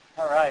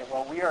All right.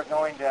 Well, we are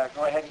going to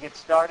go ahead and get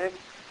started.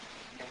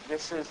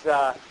 This is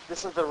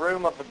the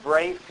room of the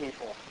brave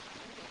people.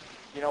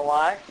 You know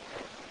why?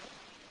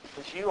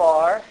 Because you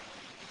are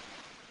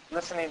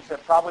listening to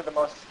probably the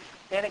most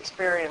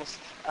inexperienced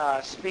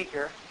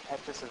speaker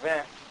at this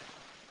event,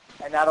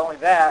 and not only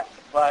that,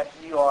 but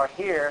you are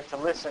here to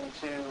listen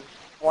to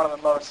one of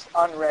the most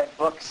unread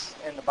books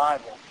in the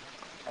Bible.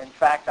 In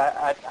fact,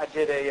 I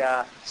did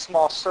a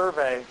small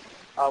survey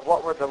of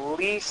what were the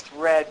least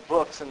read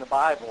books in the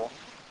Bible,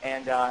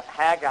 and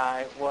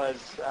Haggai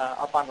was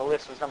up on the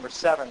list, was number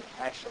 7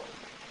 actually.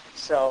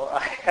 So,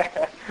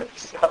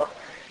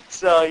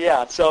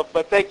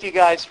 but thank you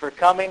guys for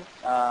coming.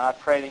 I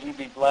pray that you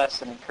be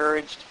blessed and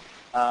encouraged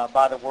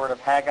by the word of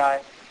Haggai,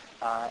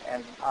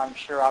 and I'm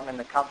sure I'm in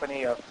the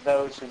company of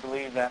those who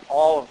believe that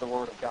all of the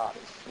word of God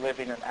is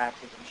living and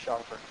active and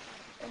sharper.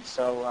 And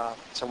so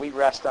we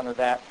rest under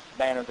that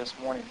banner this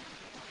morning.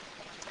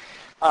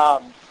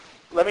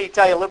 Let me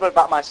tell you a little bit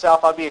about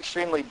myself. I'll be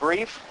extremely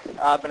brief.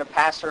 I've been a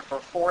pastor for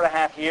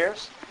 4.5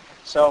 years.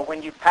 So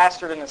when you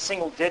pastored in the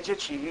single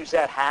digits, you use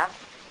that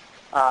half.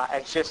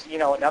 It's just,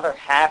 another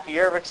half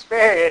year of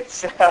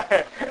experience.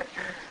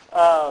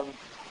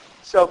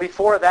 So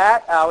before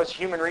that, I was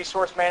human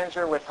resource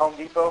manager with Home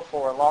Depot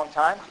for a long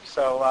time.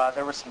 So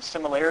there were some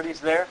similarities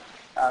there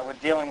with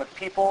dealing with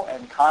people,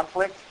 and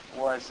conflict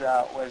was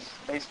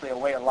basically a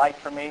way of life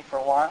for me for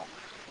a while.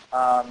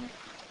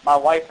 My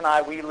wife and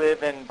I, we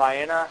live in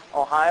Vienna,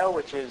 Ohio,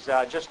 which is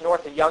just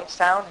north of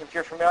Youngstown, if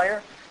you're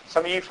familiar.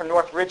 Some of you from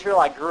North Ridgeville,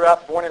 I grew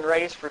up, born and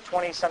raised for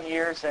 20-some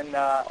years in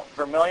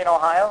Vermillion,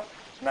 Ohio.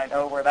 You might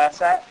know where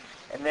that's at.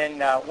 And then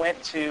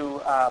went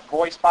to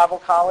Boyce Bible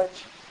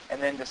College,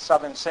 and then to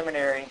Southern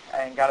Seminary,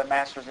 and got a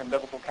master's in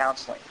biblical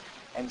counseling.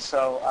 And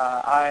so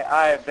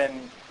I have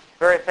been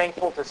very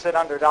thankful to sit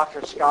under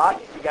Dr.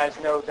 Scott. You guys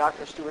know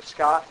Dr. Stuart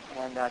Scott,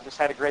 and just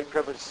had a great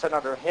privilege to sit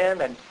under him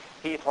and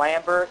Heath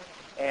Lambert.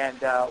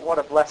 And what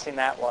a blessing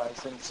that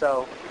was. And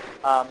so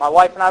my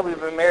wife and I, we've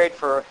been married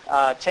for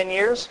 10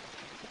 years,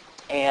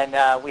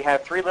 and we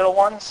have 3 little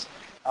ones.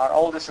 Our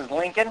oldest is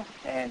Lincoln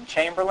and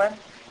Chamberlain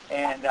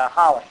and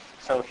Holly.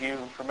 So if you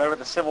remember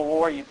the Civil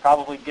War, you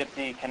probably get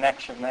the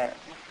connection there.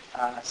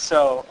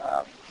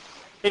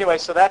 Anyway,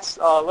 so that's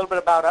a little bit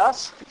about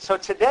us. So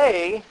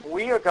today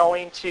we are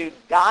going to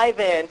dive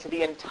into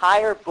the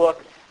entire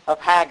book of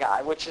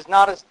Haggai, which is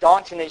not as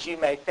daunting as you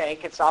may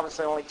think. It's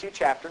obviously only 2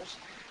 chapters.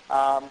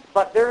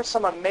 But there are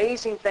some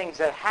amazing things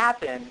that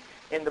happen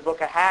in the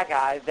book of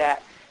Haggai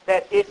that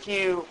if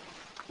you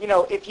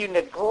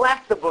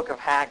neglect the book of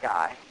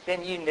Haggai,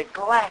 then you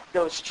neglect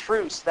those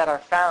truths that are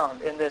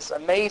found in this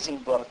amazing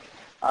book.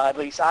 At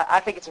least I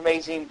think it's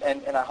amazing,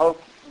 and I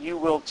hope you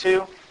will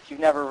too. If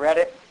you've never read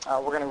it,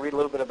 we're going to read a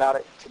little bit about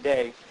it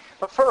today.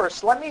 But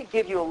first, let me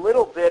give you a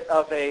little bit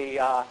of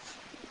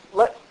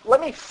let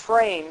me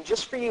frame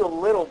just for you a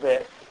little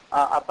bit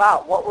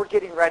about what we're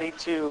getting ready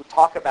to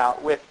talk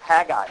about with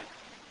Haggai.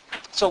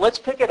 So let's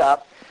pick it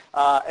up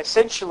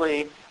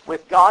essentially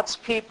with God's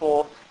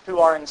people who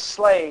are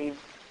enslaved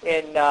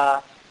in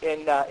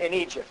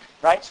Egypt,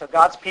 right? So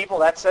God's people,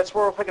 that's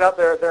where we'll pick it up.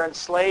 They're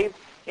enslaved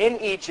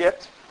in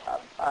Egypt.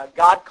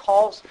 God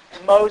calls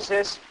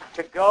Moses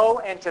to go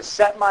and to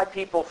set my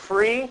people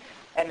free,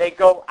 and they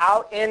go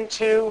out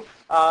into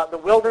the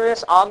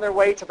wilderness on their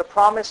way to the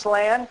promised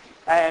land.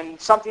 And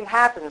something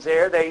happens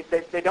there.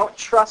 They don't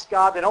trust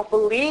God. They don't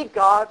believe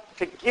God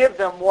to give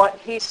them what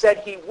He said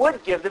He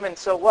would give them. And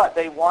so what?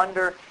 They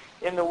wander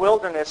in the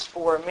wilderness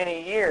for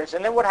many years.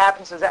 And then what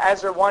happens is that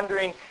as they're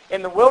wandering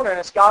in the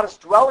wilderness, God is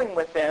dwelling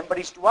with them, but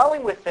He's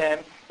dwelling with them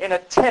in a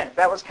tent.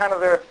 That was kind of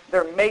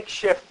their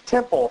makeshift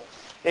temple,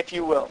 if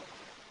you will.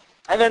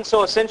 And then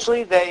so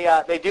essentially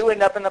they do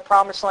end up in the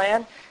promised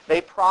land.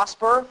 They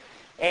prosper.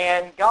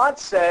 And God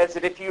says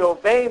that if you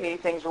obey me,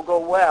 things will go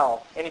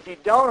well. And if you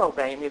don't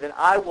obey me, then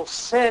I will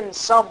send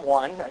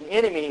someone, an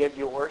enemy of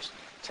yours,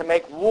 to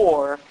make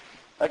war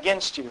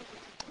against you.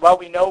 Well,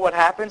 we know what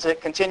happens.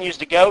 It continues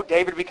to go.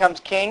 David becomes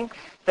king.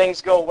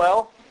 Things go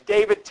well.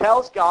 David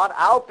tells God,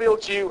 I'll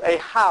build you a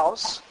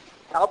house.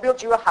 I'll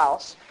build you a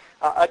house,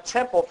 a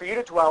temple for you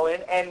to dwell in.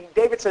 And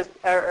David says,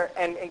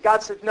 and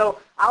God says, no,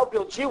 I'll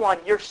build you one.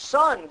 Your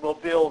son will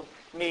build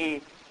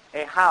me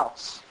a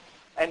house.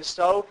 And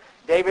so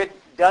David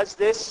does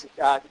this.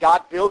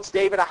 God builds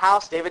David a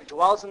house. David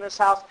dwells in this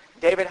house.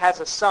 David has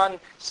a son,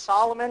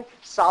 Solomon.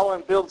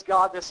 Solomon builds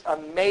God this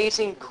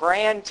amazing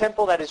grand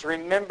temple that is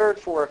remembered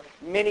for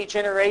many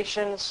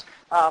generations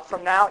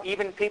from now.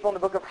 Even people in the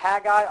book of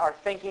Haggai are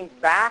thinking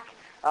back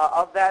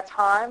of that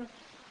time.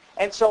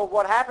 And so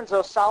what happens,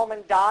 though,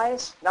 Solomon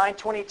dies,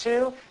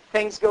 922.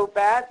 Things go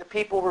bad. The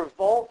people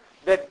revolt.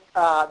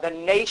 The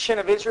nation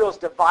of Israel is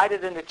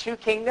divided into 2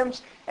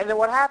 kingdoms. And then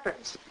what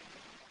happens?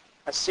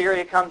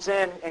 Assyria comes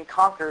in and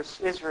conquers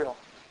Israel,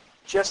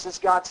 just as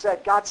God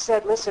said. God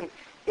said, listen,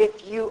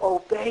 if you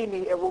obey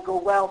me, it will go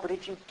well, but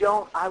if you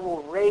don't, I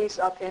will raise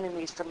up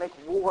enemies to make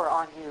war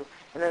on you.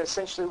 And then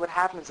essentially what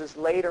happens is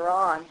later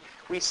on,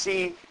 we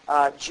see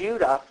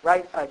Judah,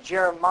 right?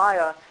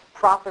 Jeremiah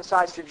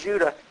prophesies to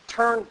Judah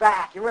turn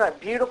back. You remember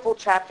that beautiful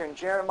chapter in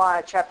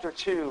Jeremiah chapter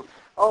 2.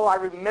 Oh, I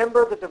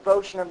remember the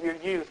devotion of your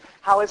youth.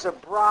 How as a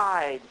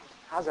bride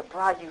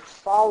you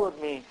followed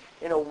me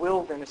in a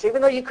wilderness. Even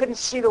though you couldn't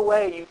see the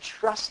way, you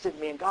trusted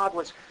me. And God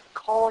was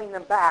calling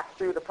them back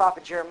through the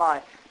prophet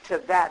Jeremiah to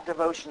that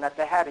devotion that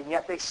they had. And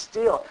yet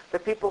the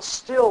people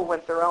still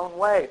went their own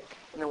way.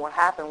 And then what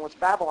happened was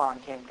Babylon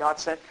came. God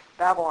sent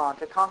Babylon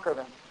to conquer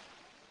them.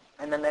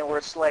 And then they were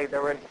enslaved. They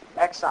were in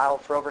exile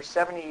for over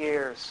 70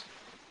 years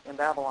in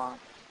Babylon.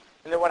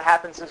 And then what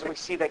happens is we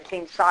see that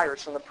King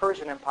Cyrus from the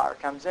Persian Empire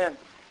comes in.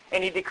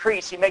 And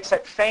he makes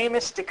that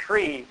famous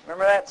decree.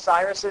 Remember that?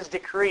 Cyrus's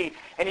decree.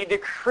 And he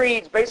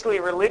decrees basically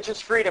religious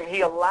freedom.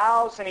 He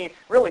allows and he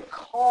really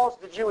calls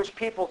the Jewish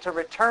people to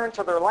return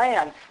to their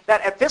land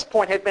that at this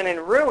point had been in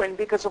ruin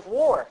because of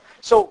war.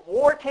 So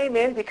war came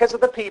in because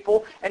of the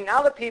people, and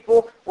now the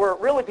people were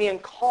really being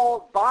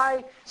called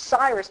by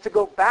Cyrus to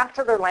go back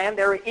to their land.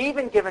 They were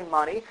even given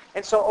money.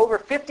 And so over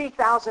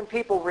 50,000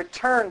 people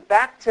returned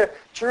back to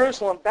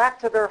Jerusalem, back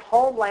to their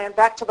homeland,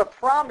 back to the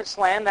promised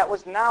land that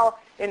was now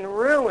in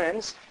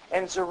ruins,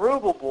 and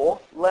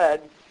Zerubbabel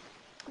led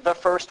the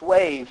first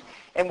wave.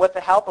 And with the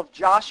help of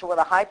Joshua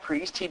the high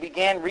priest, he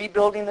began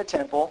rebuilding the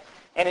temple,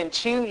 and in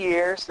 2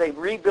 years they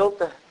rebuilt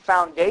the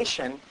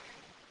foundation,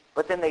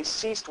 but then they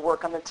ceased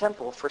work on the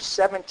temple for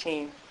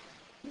 17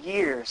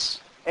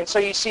 years. And so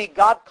you see,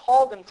 God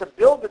called them to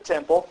build the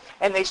temple,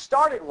 and they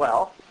started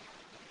well,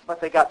 but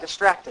they got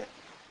distracted.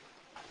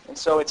 And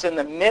so it's in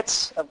the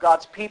midst of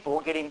God's people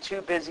getting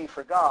too busy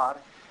for God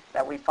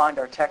that we find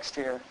our text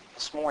here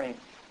this morning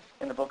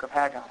in the book of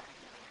Haggai.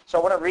 So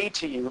I want to read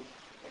to you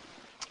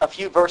a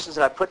few verses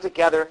that I put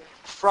together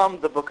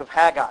from the book of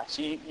Haggai.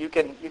 So you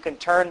can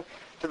turn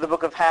to the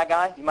book of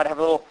Haggai. You might have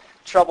a little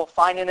trouble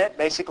finding it.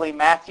 Basically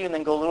Matthew, and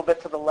then go a little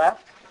bit to the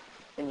left,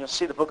 and you'll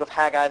see the book of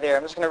Haggai there.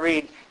 I'm just going to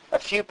read a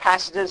few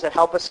passages that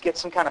help us get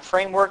some kind of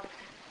framework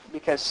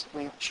because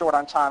we're short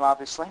on time,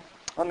 obviously.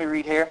 Let me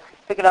read here.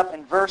 Pick it up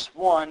in verse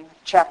 1,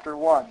 chapter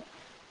 1.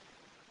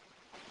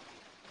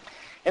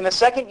 In the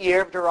 2nd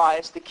year of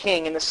Darius the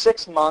king, in the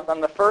 6th month,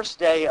 on the 1st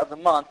day of the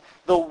month,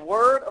 the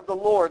word of the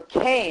Lord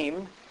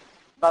came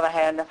by the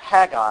hand of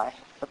Haggai,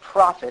 the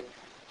prophet,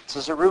 to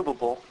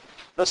Zerubbabel,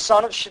 the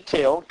son of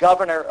Shealtiel,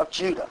 governor of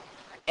Judah.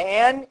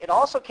 And it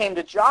also came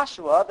to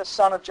Joshua, the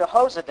son of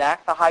Jehozadak,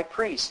 the high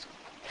priest.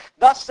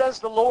 Thus says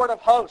the Lord of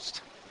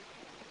hosts,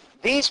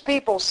 these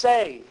people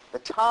say, the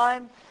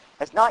time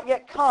has not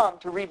yet come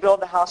to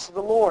rebuild the house of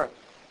the Lord.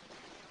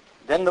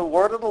 Then the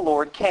word of the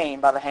Lord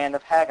came by the hand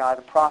of Haggai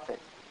the prophet.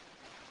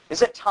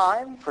 Is it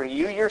time for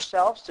you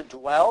yourselves to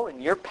dwell in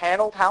your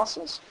paneled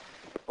houses,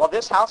 while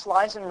this house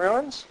lies in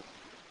ruins?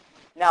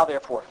 Now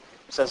therefore,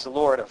 says the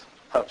Lord of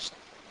hosts,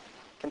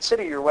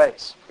 consider your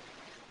ways.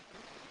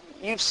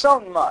 You've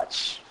sown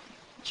much,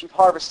 but you've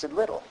harvested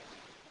little.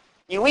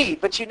 You eat,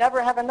 but you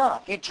never have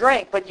enough. You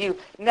drink, but you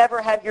never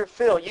have your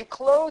fill. You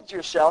clothe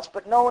yourselves,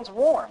 but no one's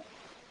warm.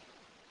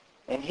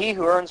 And he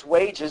who earns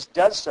wages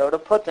does so to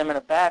put them in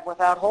a bag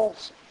without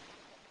holes,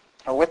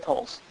 or with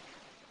holes.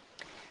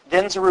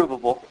 Then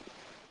Zerubbabel,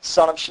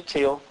 son of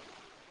Shealtiel,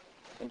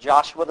 and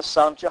Joshua the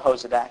son of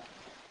Jehozadak,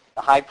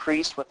 the high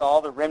priest with all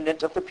the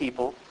remnant of the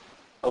people,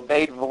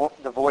 obeyed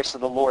the voice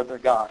of the Lord their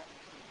God.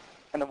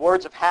 And the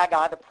words of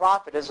Haggai the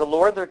prophet, as the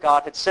Lord their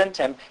God had sent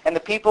him, and the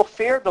people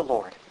feared the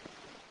Lord.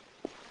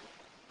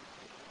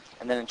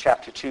 And then in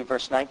chapter 2,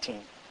 verse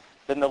 19,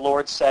 then the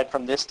Lord said,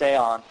 from this day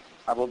on,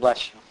 I will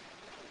bless you.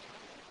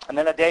 And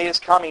then a day is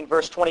coming,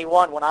 verse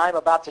 21, when I am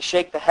about to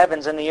shake the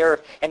heavens and the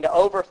earth and to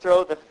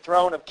overthrow the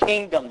throne of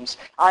kingdoms.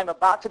 I am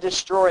about to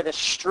destroy the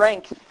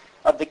strength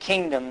of the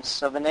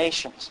kingdoms of the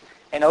nations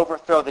and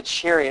overthrow the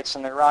chariots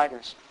and their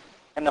riders.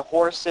 And the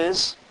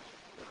horses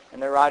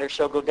and their riders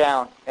shall go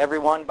down, every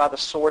one by the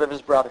sword of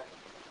his brother.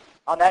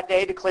 On that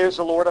day, declares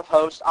the Lord of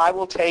hosts, I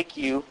will take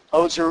you,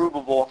 O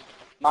Zerubbabel,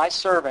 my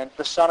servant,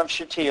 the son of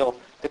Shealtiel,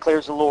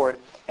 declares the Lord,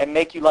 and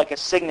make you like a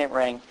signet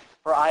ring,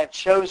 for I have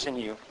chosen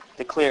you,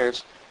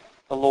 declares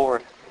the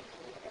Lord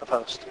of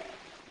hosts.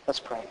 Let's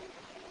pray.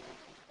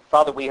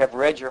 Father, we have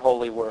read your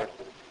holy word.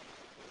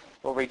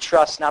 Lord, we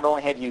trust not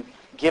only have you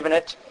given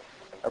it,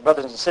 our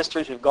brothers and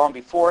sisters who have gone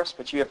before us,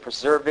 but you have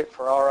preserved it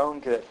for our own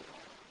good,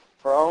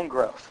 for our own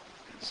growth.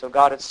 So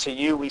God, it's to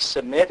you we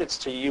submit. It's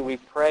to you we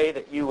pray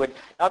that you would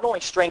not only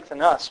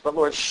strengthen us, but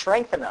Lord,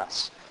 strengthen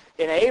us,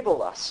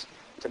 enable us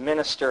to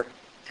minister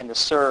and to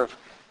serve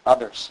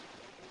others.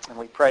 And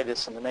we pray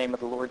this in the name of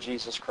the Lord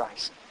Jesus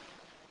Christ.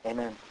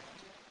 Amen.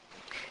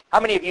 How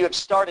many of you have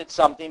started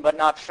something but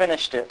not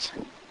finished it?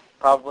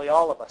 Probably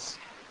all of us.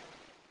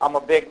 I'm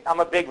a big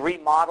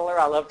remodeler.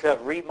 I love to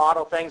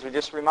remodel things. We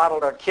just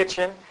remodeled our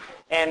kitchen,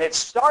 and it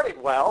started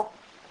well,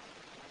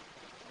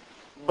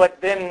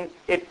 but then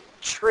it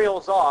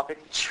trickles off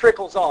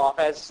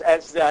as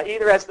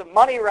either as the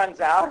money runs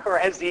out or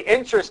as the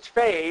interest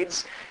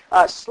fades.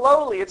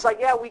 Slowly, it's like,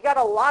 yeah, we got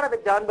a lot of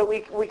it done, but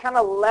we kind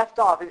of left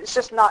off. It's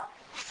just not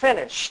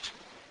finished.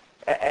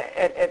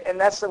 And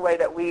that's the way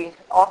that we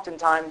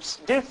oftentimes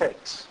do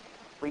things.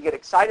 We get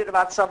excited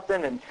about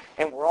something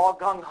and we're all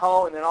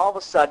gung-ho, and then all of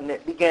a sudden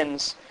it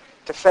begins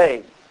to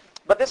fade.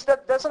 But this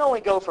doesn't only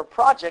go for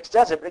projects,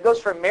 does it? But it goes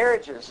for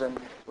marriages and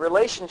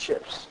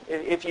relationships.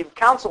 If you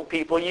counsel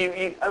people,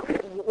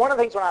 one of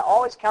the things when I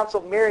always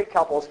counsel married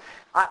couples,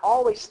 I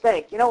always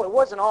think, it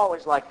wasn't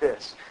always like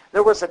this.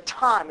 There was a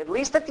time, at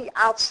least at the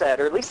outset,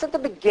 or at least at the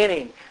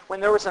beginning,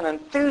 when there was an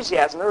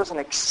enthusiasm, there was an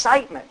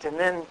excitement, and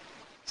then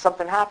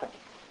something happened.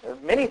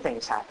 Many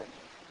things happen.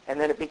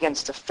 And then it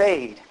begins to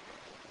fade.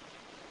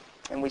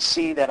 And we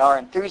see that our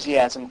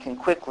enthusiasm can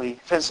quickly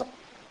fizzle.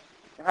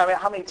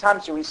 How many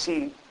times do we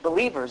see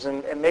believers,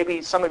 and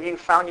maybe some of you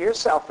found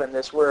yourself in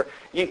this, where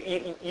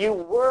you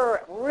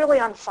were really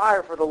on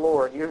fire for the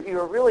Lord. You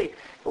were really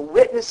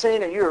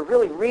witnessing, and you were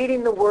really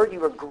reading the Word. You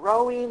were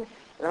growing, and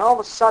then all of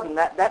a sudden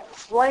that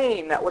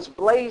flame that was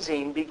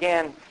blazing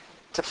began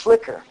to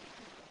flicker.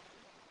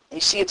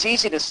 You see, it's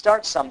easy to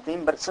start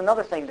something, but it's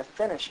another thing to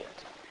finish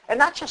it. And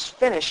not just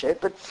finish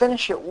it, but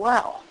finish it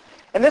well.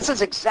 And this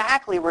is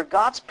exactly where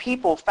God's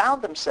people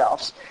found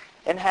themselves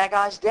in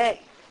Haggai's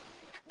day.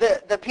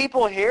 The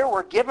people here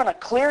were given a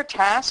clear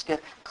task, a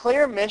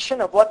clear mission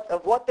of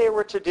what they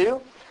were to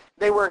do.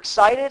 They were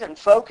excited and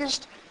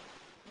focused,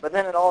 but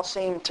then it all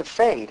seemed to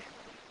fade.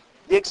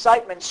 The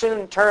excitement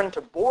soon turned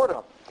to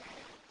boredom.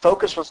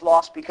 Focus was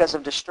lost because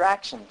of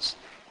distractions.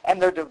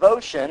 And their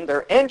devotion,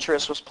 their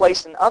interest was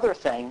placed in other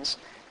things.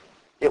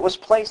 It was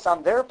placed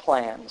on their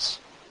plans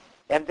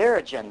and their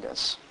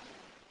agendas,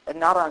 and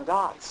not on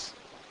God's.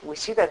 We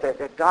see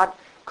that God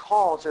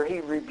calls, or he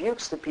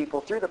rebukes the people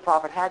through the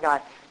prophet Haggai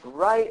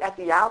right at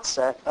the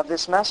outset of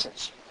this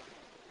message.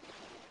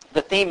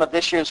 The theme of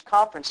this year's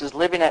conference is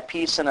Living at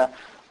Peace in a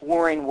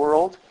Warring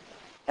World.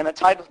 And the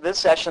title of this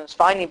session is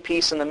Finding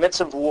Peace in the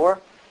Midst of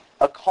War,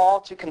 a Call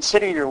to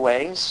Consider Your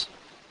Ways.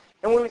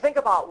 And when we think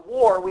about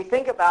war, we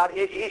think about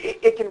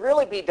it can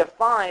really be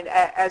defined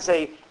as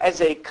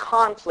a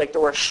conflict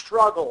or a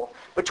struggle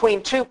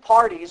between two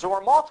parties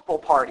or multiple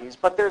parties.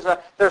 But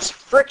there's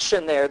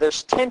friction there,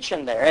 there's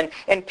tension there.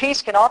 And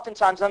peace can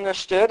oftentimes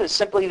understood as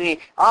simply the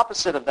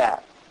opposite of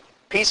that.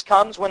 Peace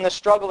comes when the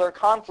struggle or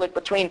conflict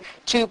between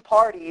two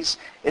parties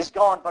is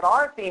gone. But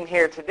our theme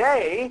here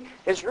today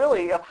is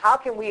really of how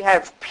can we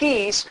have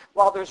peace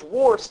while there's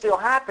war still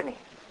happening.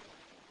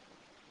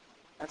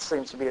 That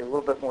seems to be a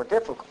little bit more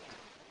difficult.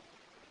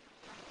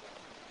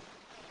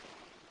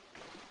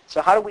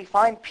 So how do we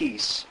find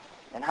peace?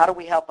 And how do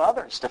we help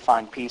others to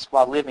find peace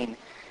while living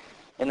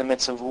in the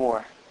midst of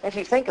war? If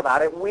you think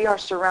about it, we are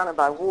surrounded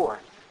by war.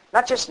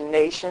 Not just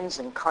nations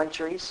and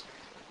countries,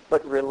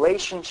 but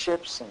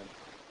relationships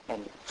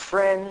and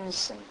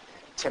friends and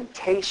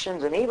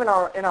temptations, and even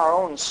in our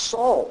own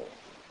soul.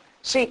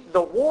 See,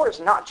 the war is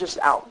not just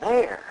out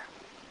there,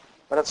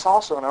 but it's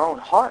also in our own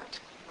heart.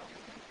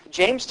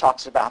 James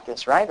talks about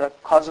this, right?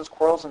 That causes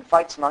quarrels and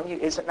fights among you.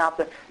 Is it not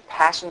the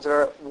passions that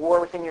are at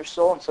war within your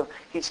soul? And so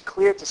he's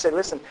clear to say,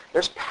 listen,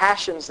 there's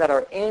passions that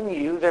are in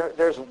you.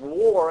 There's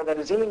war that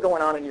is even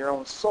going on in your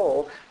own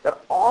soul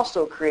that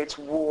also creates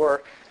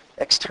war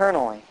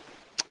externally.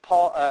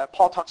 Paul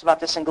talks about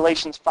this in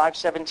Galatians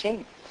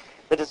 5:17.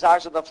 The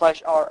desires of the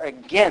flesh are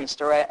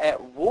against or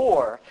at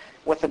war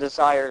with the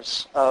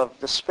desires of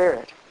the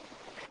Spirit.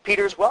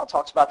 Peter as well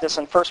talks about this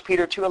in 1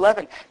 Peter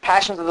 2:11.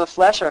 Passions of the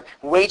flesh are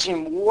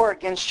waging war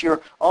against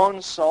your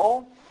own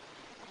soul.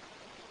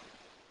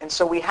 And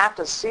so we have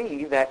to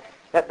see that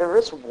there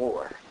is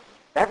war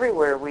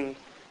everywhere we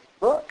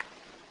look.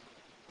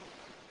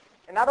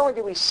 And not only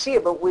do we see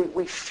it, but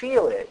we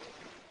feel it.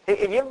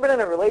 Have you ever been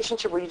in a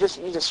relationship where you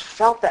just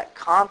felt that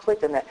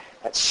conflict and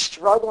that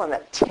struggle and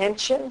that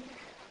tension?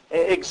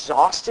 It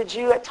exhausted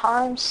you at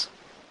times?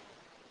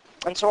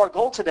 And so our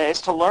goal today is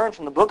to learn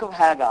from the book of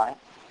Haggai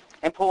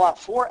and pull out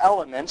 4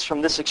 elements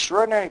from this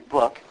extraordinary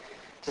book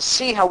to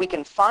see how we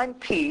can find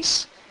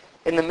peace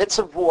in the midst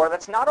of war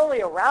that's not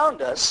only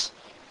around us,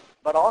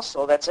 but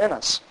also that's in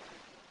us.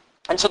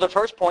 And so the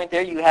first point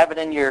there, you have it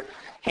in your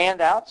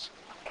handouts.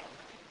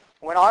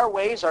 When our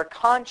ways are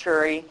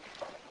contrary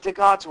to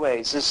God's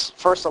ways. This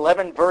first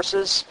 11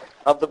 verses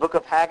of the book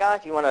of Haggai,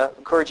 if you want to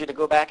encourage you to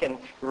go back and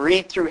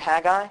read through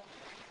Haggai.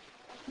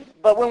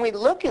 But when we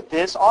look at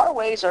this, our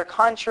ways are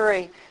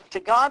contrary to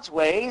God's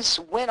ways.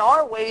 When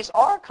our ways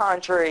are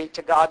contrary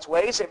to God's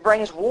ways, it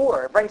brings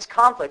war, it brings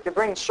conflict, it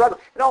brings struggle.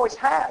 It always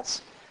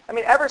has. I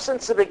mean, ever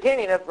since the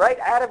beginning of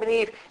Adam and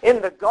Eve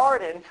in the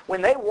garden,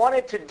 when they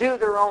wanted to do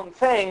their own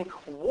thing,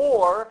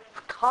 war,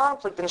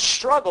 conflict, and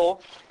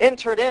struggle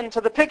entered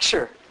into the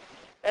picture.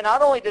 And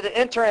not only did it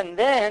enter in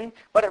then,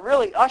 but it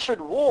really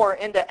ushered war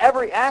into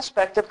every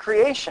aspect of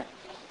creation.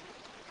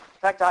 In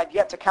fact, I've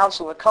yet to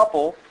counsel a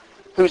couple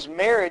whose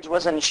marriage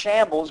was in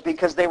shambles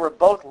because they were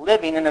both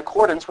living in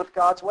accordance with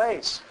God's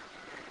ways.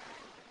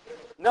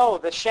 No,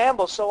 the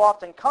shambles so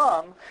often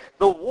come,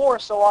 the war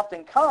so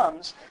often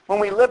comes when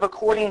we live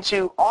according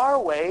to our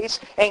ways,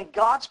 and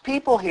God's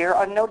people here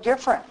are no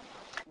different.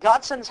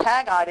 God sends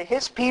Haggai to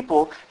his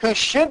people who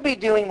should be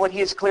doing what he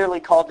has clearly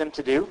called them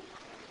to do.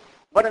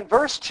 But in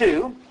verse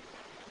 2,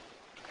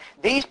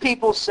 these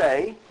people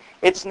say,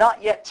 it's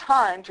not yet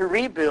time to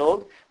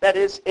rebuild. That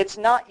is, it's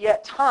not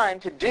yet time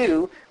to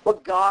do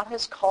what God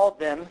has called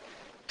them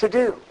to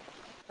do.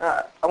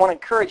 I want to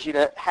encourage you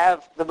to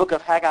have the book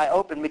of Haggai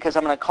open because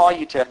I'm going to call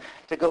you to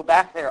go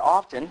back there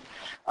often.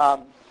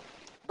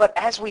 But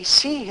as we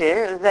see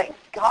here that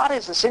God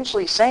is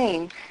essentially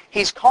saying,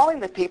 he's calling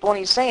the people and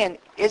he's saying,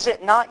 is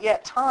it not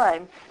yet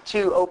time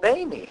to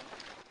obey me?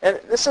 And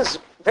this is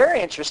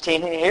very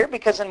interesting here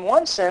because in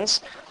one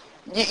sense,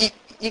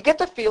 you get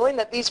the feeling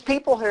that these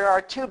people here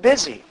are too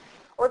busy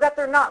or that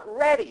they're not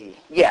ready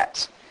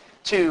yet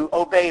to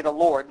obey the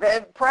Lord.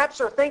 Perhaps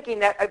they're thinking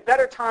that a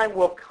better time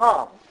will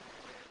come.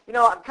 You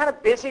know, I'm kind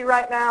of busy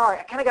right now. I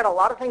kind of got a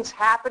lot of things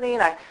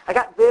happening. I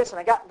got this and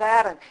I got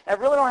that, and I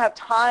really don't have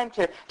time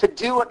to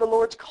do what the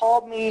Lord's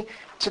called me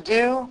to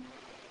do.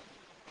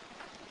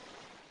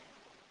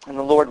 And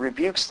the Lord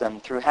rebukes them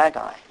through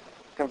Haggai.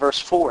 In verse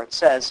 4 it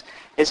says,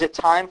 is it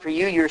time for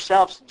you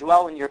yourselves to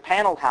dwell in your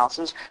paneled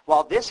houses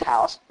while this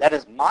house, that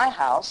is my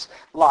house,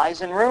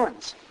 lies in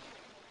ruins?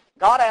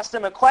 God asked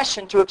them a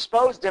question to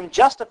expose them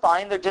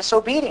justifying their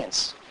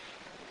disobedience.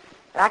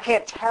 And I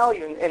can't tell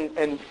you,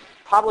 and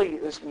probably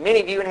as many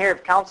of you in here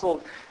have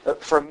counseled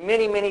for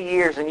many, many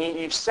years, and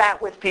you've sat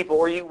with people,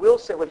 or you will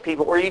sit with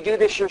people, or you do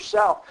this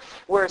yourself,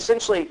 where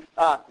essentially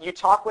you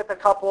talk with a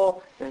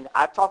couple, and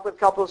I've talked with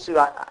couples who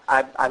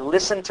I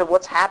listen to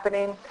what's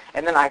happening,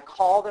 and then I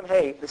call them,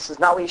 hey, this is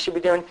not what you should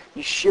be doing.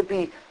 You should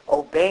be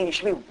obeying. You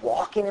should be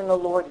walking in the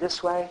Lord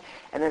this way.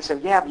 And then say,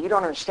 yeah, but you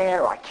don't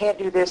understand, or I can't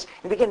do this,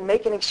 and begin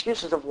making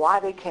excuses of why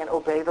they can't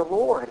obey the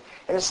Lord.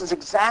 And this is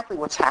exactly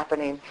what's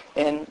happening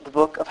in the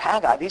book of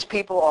Haggai. These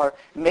people are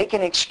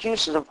making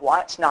excuses of why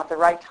it's not the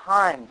right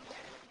time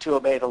to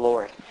obey the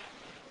Lord.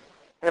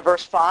 And in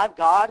verse 5,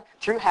 God,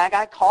 through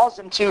Haggai, calls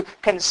them to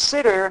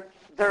consider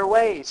their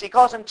ways. He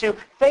calls them to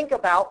think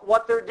about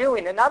what they're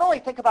doing. And not only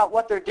think about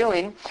what they're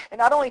doing, and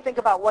not only think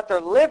about what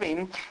they're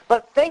living,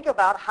 but think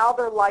about how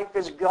their life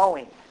is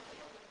going.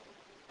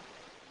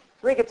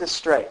 Let me get this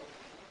straight.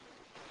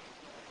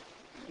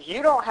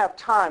 You don't have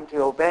time to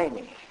obey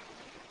me,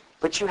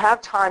 but you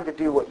have time to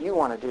do what you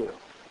want to do.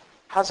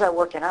 How's that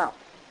working out?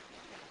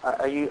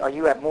 Are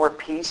you at more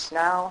peace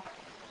now?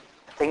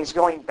 Things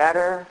going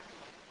better?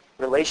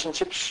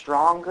 Relationships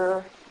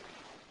stronger?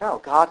 No,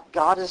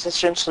 God is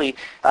essentially,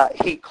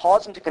 he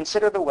calls them to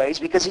consider the ways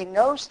because he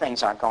knows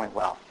things aren't going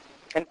well.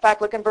 In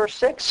fact, look in verse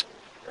 6.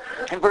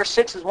 And verse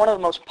 6 is one of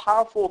the most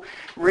powerful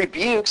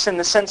rebukes in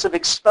the sense of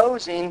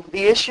exposing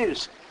the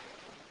issues.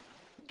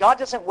 God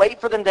doesn't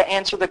wait for them to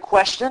answer the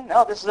question.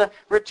 No, this is a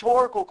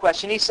rhetorical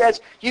question. He says,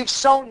 you've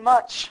sown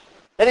much.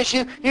 That is,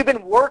 you've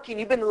been working,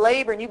 you've been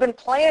laboring, you've been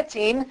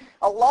planting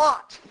a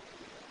lot.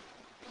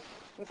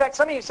 In fact,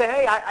 some of you say,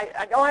 hey,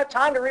 I don't have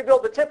time to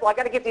rebuild the temple. I've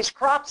got to get these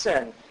crops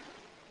in.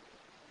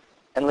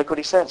 And look what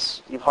he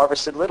says. You've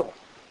harvested little.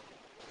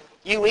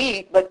 You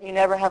eat, but you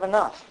never have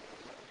enough.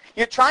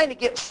 You're trying to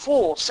get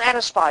full,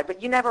 satisfied, but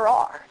you never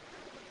are.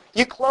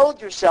 You clothe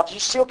yourself,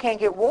 you still can't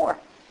get warm.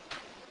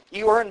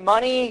 You earn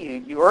money,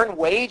 you earn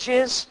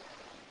wages.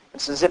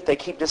 It's as if they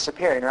keep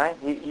disappearing, right?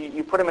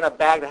 You put them in a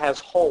bag that has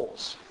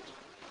holes.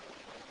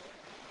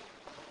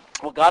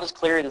 What God is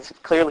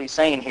clearly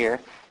saying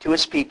here to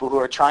his people who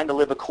are trying to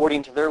live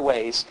according to their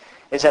ways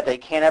is that they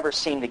can't ever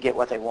seem to get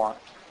what they want.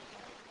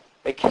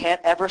 They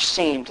can't ever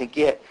seem to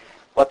get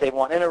what they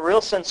want. In a real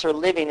sense, they're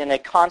living in a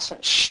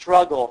constant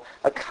struggle,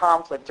 a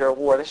conflict, or a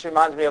war. This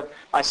reminds me of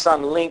my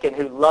son Lincoln,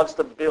 who loves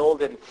to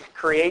build and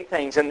create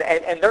things. And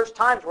there's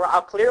times where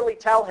I'll clearly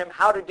tell him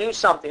how to do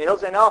something. He'll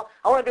say, no,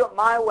 I want to do it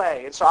my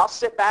way. And so I'll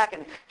sit back,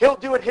 and he'll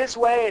do it his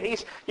way, and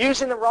he's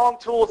using the wrong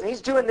tools, and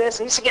he's doing this,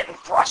 and he's getting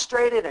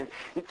frustrated, and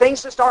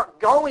things just aren't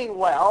going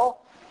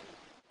well.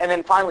 And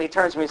then finally he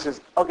turns to me and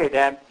says, okay,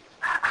 Dad,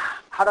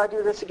 how do I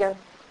do this again?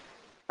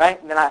 Right?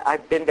 And then I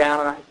bend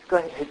down, and I go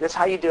ahead, this is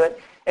how you do it.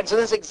 And so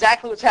this is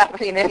exactly what's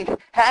happening in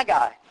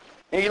Haggai.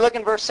 And you look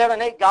in verse 7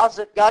 and 8,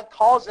 God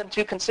calls them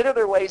to consider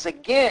their ways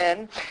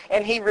again,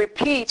 and he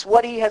repeats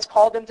what he has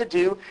called them to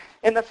do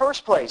in the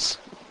first place.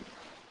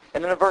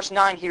 And then in verse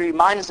 9, he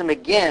reminds them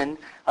again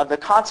of the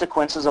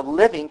consequences of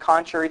living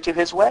contrary to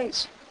his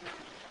ways.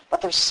 But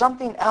there's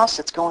something else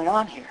that's going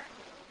on here.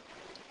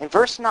 In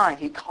verse 9,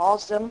 he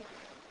calls them,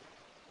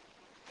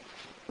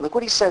 look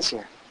what he says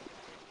here.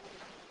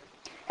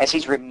 As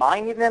he's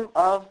reminding them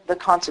of the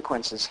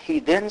consequences,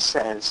 he then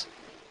says,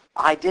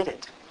 I did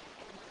it.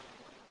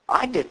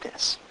 I did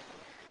this.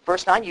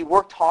 Verse 9, you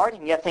worked hard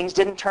and yet things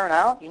didn't turn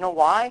out. You know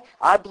why?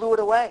 I blew it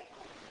away.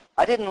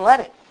 I didn't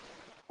let it.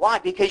 Why?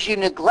 Because you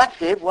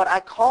neglected what I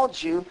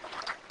called you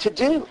to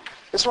do.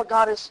 This is what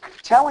God is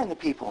telling the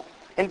people.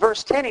 In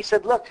verse 10, he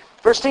said, look,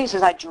 verse 10 he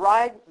says, I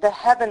dried the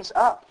heavens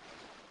up.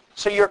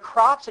 So your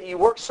crops that you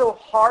worked so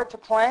hard to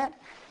plant,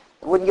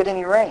 it wouldn't get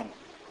any rain.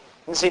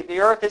 You see, the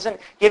earth isn't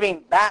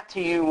giving back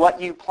to you what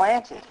you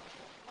planted.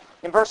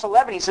 In verse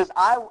 11, he says,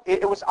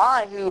 it was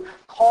I who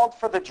called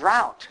for the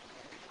drought.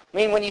 I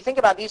mean, when you think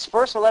about these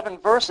first 11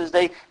 verses,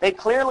 they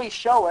clearly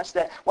show us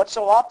that what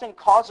so often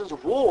causes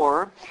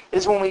war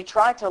is when we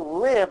try to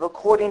live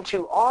according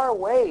to our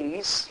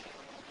ways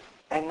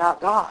and not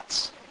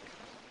God's.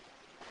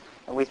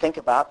 And we think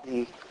about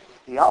the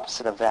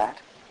opposite of that.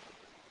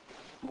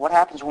 What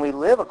happens when we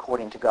live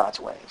according to God's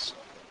ways?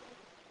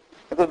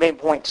 Look at main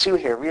point 2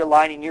 here,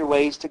 realigning your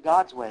ways to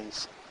God's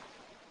ways.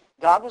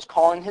 God was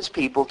calling his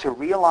people to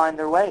realign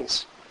their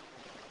ways.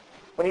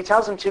 When he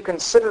tells them to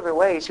consider their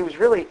ways, he was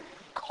really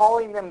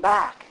calling them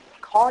back,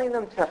 calling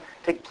them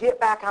to get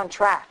back on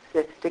track,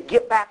 to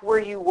get back where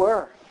you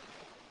were.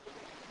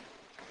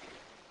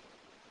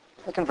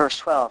 Look in verse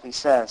 12. It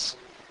says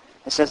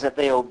that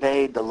they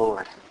obeyed the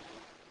Lord.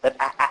 That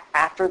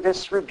after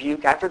this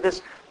rebuke, after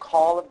this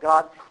call of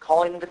God,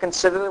 calling them to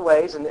consider their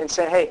ways and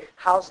say, hey,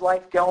 how's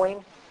life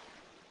going?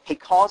 He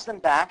calls them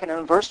back, and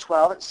in verse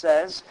 12 it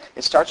says,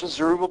 it starts with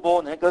Zerubbabel,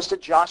 and then it goes to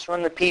Joshua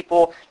and the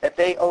people, that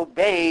they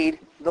obeyed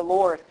the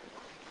Lord.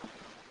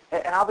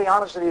 And I'll be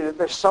honest with you,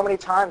 there's so many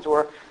times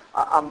where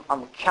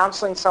I'm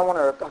counseling someone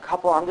or a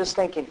couple, I'm just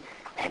thinking,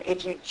 man,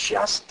 if you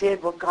just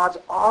did what God's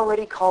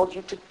already called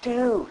you to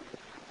do,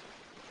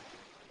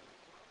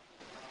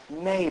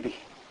 maybe,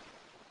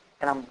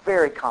 and I'm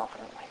very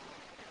confidently,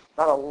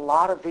 that a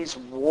lot of these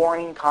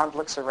warring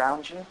conflicts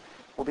around you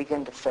will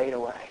begin to fade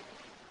away.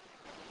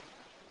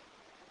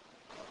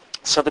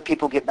 So the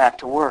people get back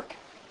to work.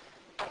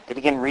 They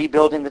begin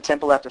rebuilding the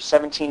temple after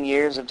 17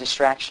 years of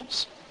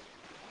distractions.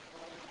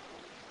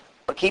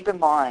 But keep in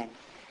mind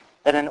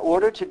that in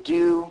order to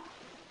do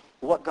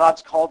what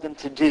God's called them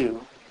to do,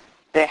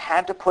 they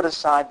had to put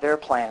aside their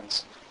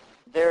plans,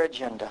 their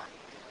agenda,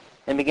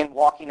 and begin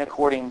walking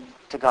according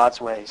to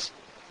God's ways.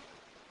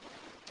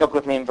 Look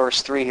with me in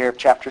verse 3 here of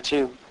chapter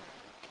 2.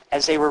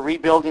 As they were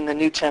rebuilding the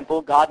new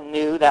temple, God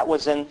knew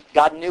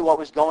what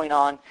was going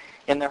on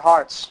in their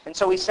hearts. And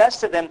so he says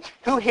to them,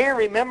 who here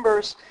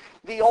remembers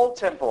the old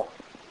temple?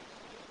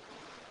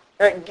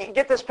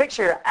 Get this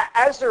picture.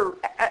 As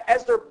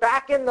they're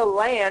back in the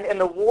land, in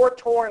the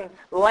war-torn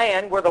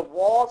land where the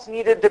walls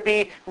needed to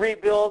be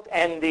rebuilt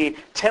and the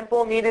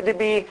temple needed to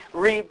be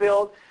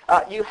rebuilt,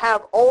 you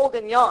have old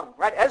and young,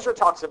 right? Ezra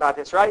talks about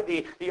this, right?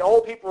 The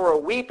old people were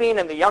weeping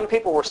and the young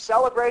people were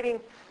celebrating.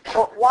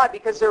 Well, why?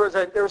 Because there was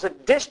a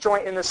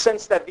disjoint in the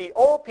sense that the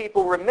old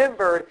people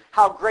remembered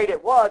how great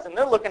it was, and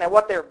they're looking at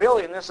what they're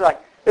building, and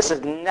this is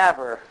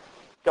never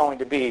going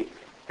to be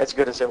as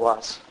good as it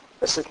was.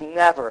 This is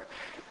never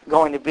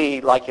going to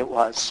be like it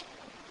was.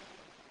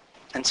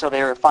 And so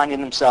they were finding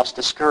themselves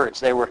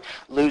discouraged. They were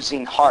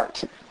losing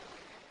heart.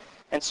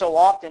 And so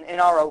often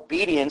in our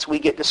obedience, we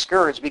get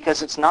discouraged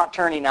because it's not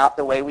turning out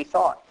the way we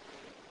thought.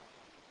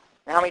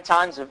 How many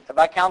times have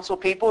I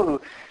counseled people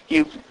who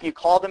you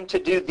call them to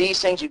do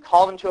these things, you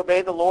call them to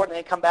obey the Lord, and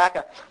they come back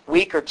a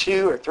week or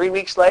 2 or 3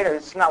 weeks later,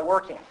 it's not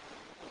working.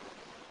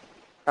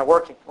 Not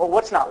working. Well,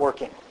 what's not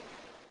working?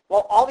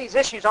 Well, all these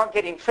issues aren't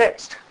getting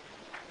fixed.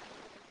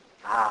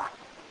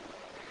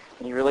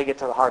 When you really get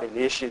to the heart of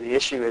the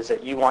issue is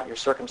that you want your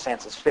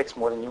circumstances fixed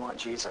more than you want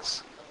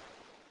Jesus.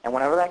 And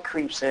whenever that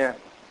creeps in,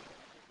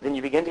 then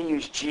you begin to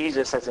use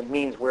Jesus as a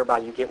means whereby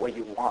you get what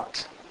you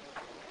want.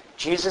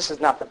 Jesus is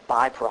not the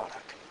byproduct.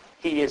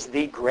 He is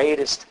the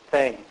greatest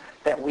thing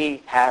that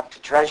we have to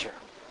treasure.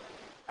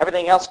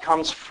 Everything else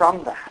comes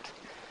from that.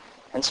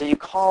 And so you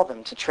call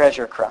them to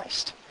treasure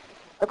Christ.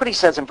 Look what he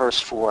says in verse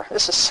 4.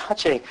 This is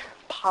such a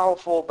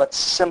powerful but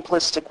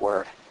simplistic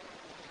word.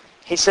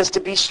 He says to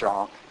be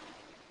strong.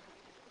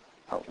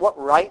 What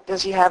right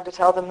does he have to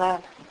tell them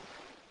that?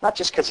 Not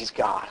just because he's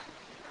God,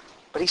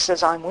 but he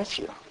says, I'm with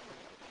you.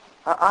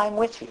 I'm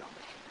with you.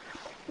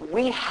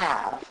 We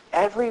have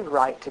every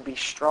right to be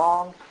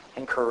strong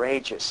and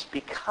courageous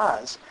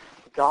because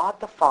God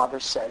the Father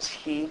says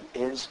he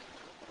is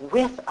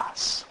with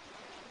us.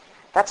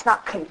 That's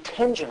not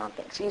contingent on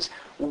things. He's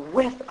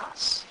with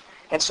us.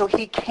 And so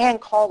he can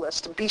call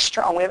us to be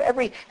strong. We have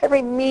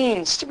every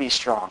means to be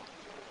strong.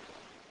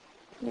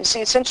 You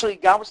see, essentially,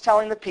 God was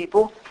telling the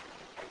people,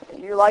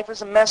 your life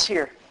is a mess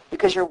here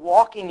because you're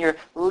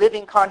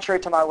living contrary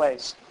to my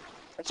ways.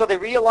 And so they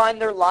realign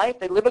their life.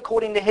 They live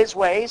according to his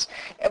ways.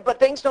 But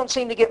things don't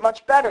seem to get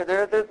much better.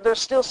 There's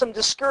still some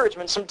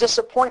discouragement, some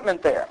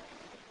disappointment there.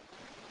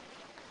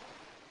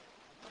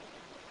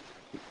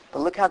 But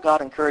look how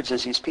God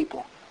encourages these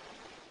people.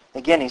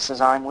 Again, he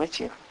says, I'm with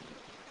you.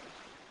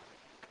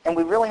 And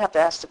we really have to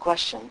ask the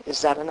question,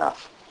 is that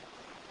enough?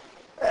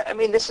 I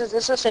mean, this is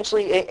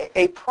essentially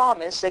a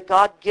promise that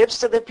God gives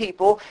to the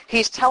people.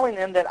 He's telling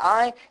them that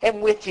I am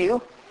with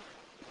you.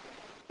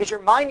 He's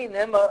reminding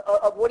them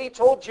of what he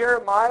told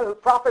Jeremiah, who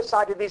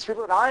prophesied to these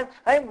people, that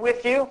I'm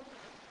with you. I'm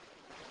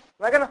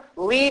not going to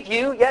leave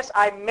you. Yes,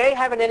 I may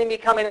have an enemy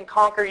come in and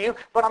conquer you,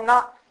 but I'm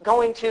not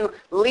going to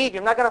leave you.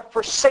 I'm not going to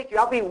forsake you.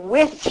 I'll be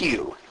with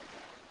you.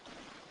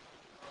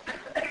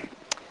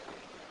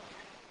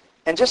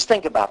 And just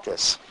think about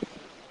this.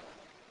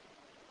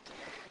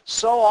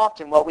 So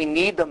often what we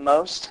need the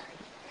most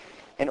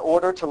in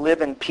order to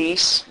live in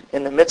peace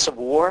in the midst of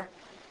war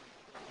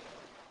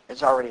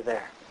is already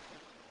there.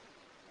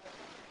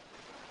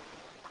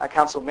 I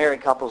counsel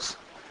married couples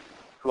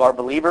who are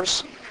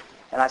believers,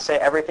 and I say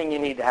everything you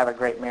need to have a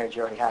great marriage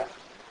you already have.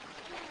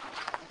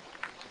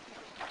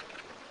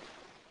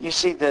 You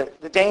see, the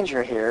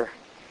danger here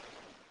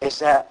is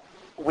that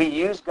we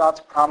use God's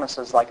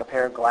promises like a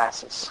pair of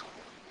glasses.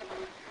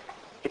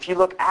 If you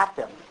look at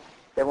them,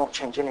 they won't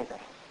change anything.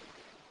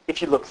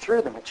 if you look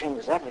through them, it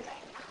changes everything.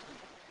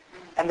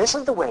 And this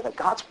is the way that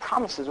God's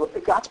promises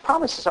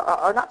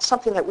are not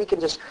something that we can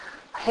just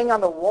hang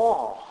on the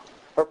wall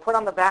or put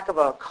on the back of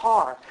a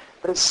car,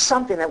 but it's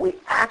something that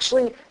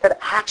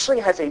actually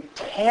has a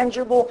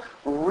tangible,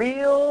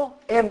 real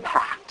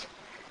impact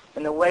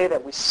in the way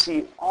that we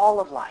see all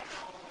of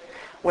life.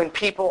 When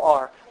people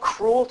are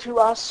cruel to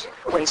us,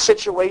 when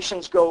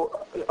situations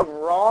go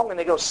wrong, when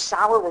they go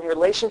sour, when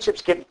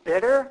relationships get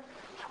bitter,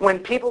 when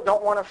people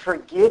don't want to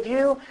forgive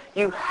you,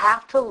 you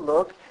have to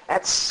look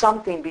at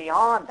something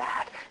beyond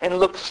that and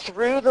look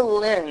through the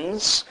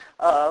lens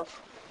of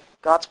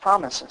God's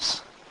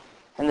promises.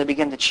 And they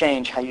begin to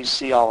change how you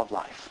see all of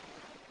life.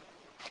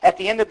 At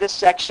the end of this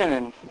section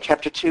in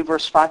chapter 2,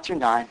 verse 5 through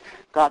 9,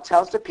 God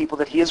tells the people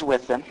that he is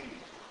with them,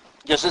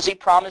 just as he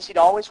promised he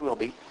always will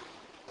be.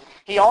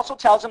 He also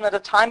tells them that a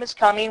time is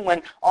coming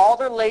when all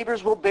their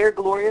labors will bear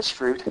glorious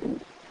fruit.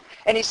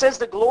 And he says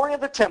the glory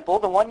of the temple,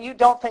 the one you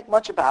don't think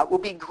much about, will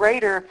be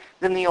greater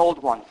than the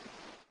old one.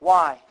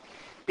 Why?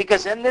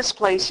 Because in this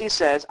place, he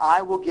says,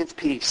 I will give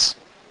peace.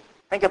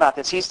 Think about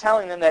this. He's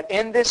telling them that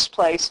in this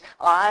place,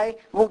 I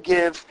will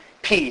give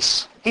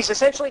peace. He's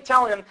essentially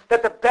telling them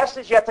that the best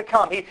is yet to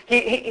come.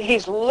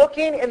 He's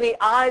looking in the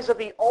eyes of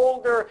the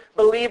older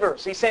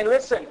believers. He's saying,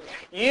 listen,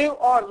 you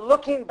are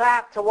looking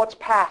back to what's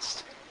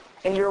past,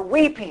 and you're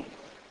weeping.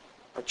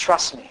 But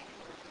trust me,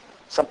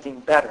 something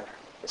better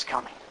is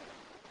coming.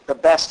 The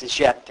best is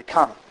yet to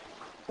come.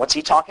 What's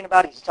he talking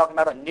about? He's talking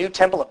about a new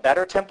temple, a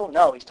better temple?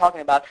 No, he's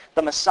talking about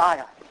the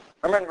Messiah.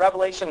 Remember in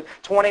Revelation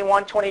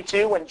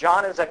 21:22 when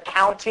John is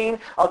accounting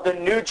of the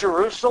New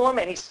Jerusalem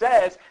and he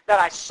says that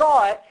I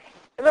saw it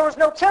and there was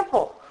no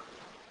temple.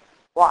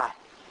 Why?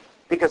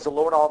 Because the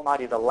Lord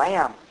Almighty, the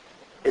Lamb,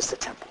 is the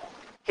temple.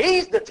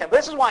 He's the temple.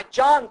 This is why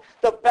John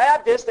the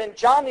Baptist and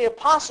John the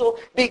Apostle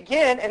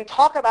begin and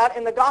talk about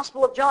in the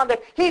Gospel of John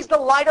that he's the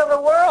light of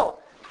the world.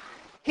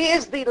 He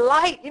is the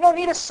light. You don't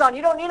need a sun.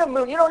 You don't need a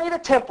moon. You don't need a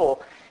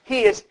temple.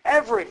 He is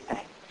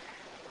everything.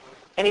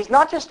 And he's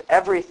not just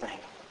everything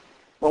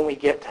when we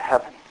get to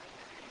heaven.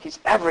 He's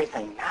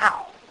everything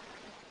now.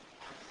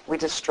 We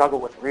just struggle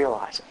with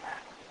realizing that.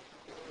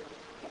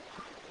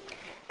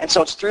 And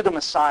so it's through the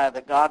Messiah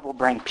that God will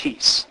bring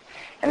peace.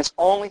 And it's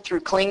only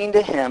through clinging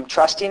to him,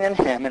 trusting in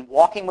him, and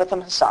walking with the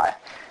Messiah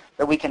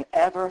that we can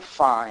ever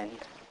find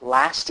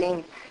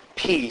lasting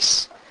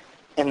peace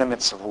in the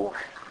midst of war.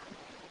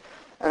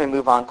 Let me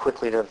move on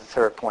quickly to the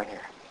third point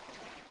here.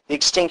 The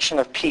extinction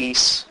of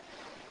peace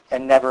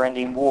and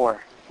never-ending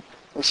war.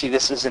 We see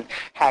this is in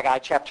Haggai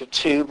chapter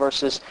 2,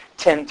 verses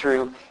 10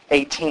 through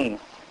 18.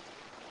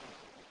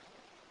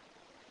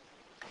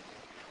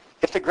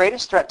 If the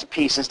greatest threat to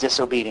peace is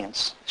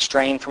disobedience,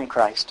 straying from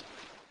Christ,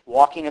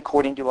 walking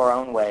according to our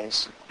own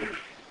ways,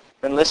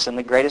 then listen,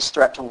 the greatest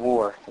threat to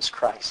war is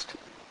Christ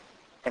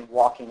and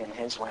walking in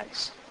his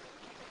ways.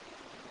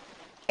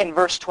 In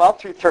verse 12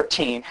 through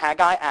 13,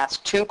 Haggai asks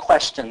two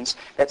questions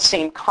that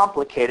seem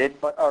complicated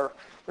but are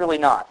really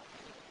not.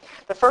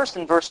 The first,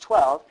 in verse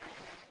 12,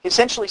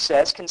 essentially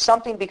says, can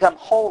something become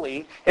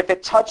holy if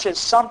it touches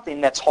something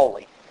that's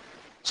holy?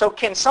 So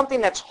can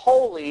something that's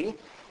holy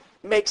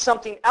make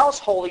something else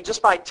holy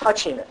just by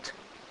touching it?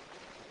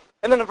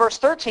 And then in verse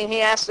 13,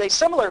 he asks a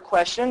similar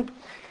question,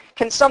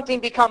 can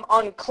something become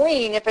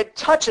unclean if it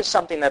touches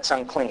something that's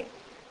unclean?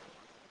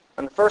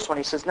 And the first one,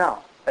 he says, no.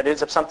 That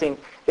is, if something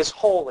is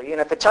holy,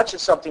 and if it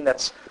touches something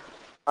that's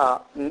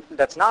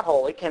not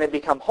holy, can it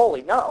become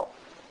holy? No.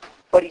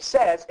 But he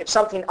says, if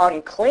something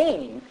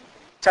unclean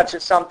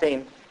touches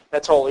something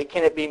that's holy,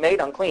 can it be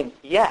made unclean?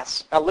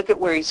 Yes. Now look at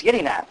where he's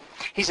getting at.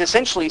 He's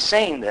essentially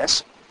saying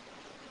this,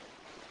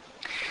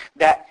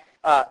 that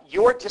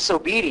your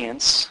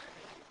disobedience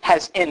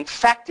has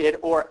infected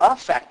or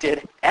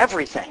affected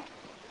everything.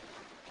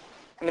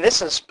 I mean,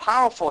 this is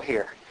powerful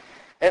here.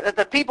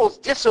 The people's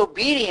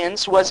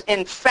disobedience was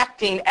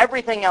infecting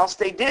everything else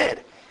they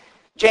did.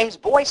 James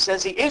Boyce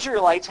says the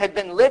Israelites had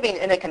been living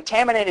in a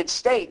contaminated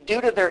state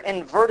due to their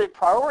inverted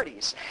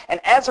priorities. And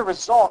as a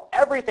result,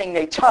 everything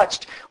they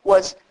touched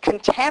was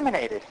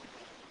contaminated.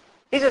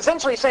 He's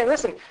essentially saying,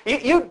 listen,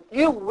 you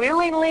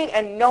willingly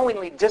and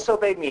knowingly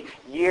disobeyed me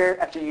year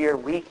after year,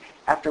 week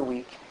after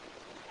week.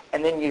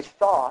 And then you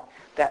thought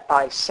that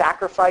by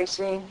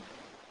sacrificing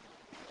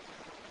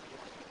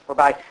or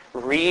by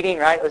reading,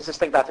 right? Let's just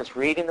think about this.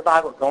 Reading the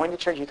Bible, going to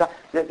church. You thought,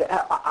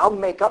 I'll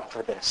make up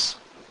for this.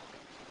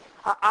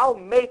 I'll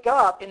make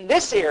up in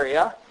this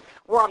area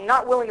where I'm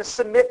not willing to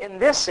submit in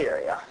this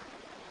area.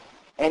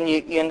 And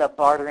you end up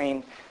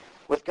bartering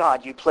with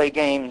God. You play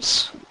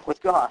games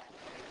with God.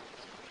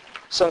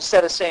 So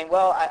instead of saying,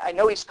 well, I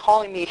know he's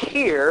calling me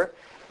here,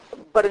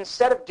 but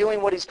instead of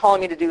doing what he's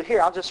calling me to do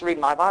here, I'll just read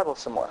my Bible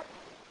some more.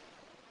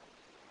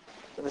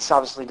 This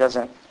obviously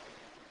doesn't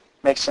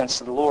make sense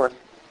to the Lord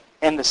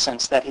in the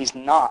sense that he's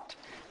not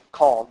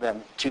called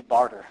them to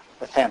barter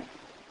with him.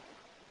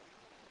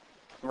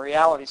 In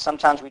reality,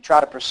 sometimes we try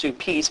to pursue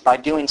peace by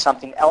doing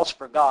something else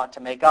for God to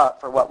make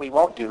up for what we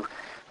won't do,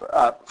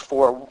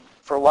 for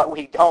what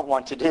we don't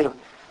want to do.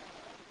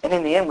 And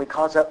in the end, we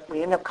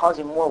end up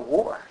causing more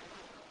war.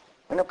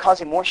 We end up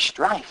causing more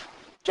strife.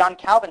 John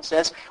Calvin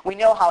says, we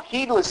know how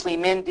heedlessly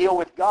men deal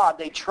with God.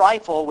 They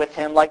trifle with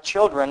him like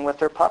children with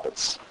their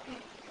puppets.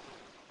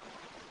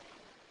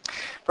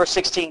 Verse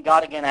 16,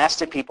 God again asked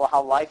the people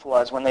how life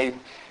was when they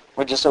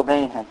were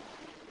disobeying him.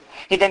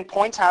 He then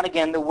points out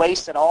again the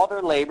waste that all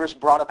their labors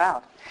brought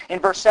about. In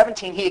verse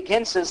 17, he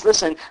again says,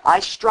 listen, I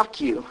struck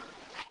you,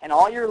 and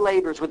all your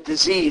labors with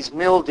disease,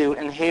 mildew,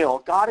 and hail.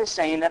 God is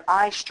saying that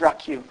I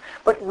struck you.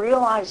 But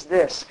realize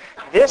this.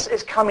 This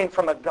is coming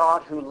from a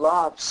God who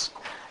loves,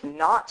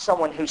 not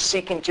someone who's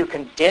seeking to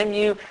condemn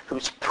you,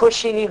 who's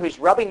pushing you, who's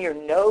rubbing your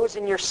nose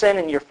in your sin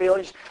and your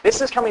failures.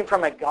 This is coming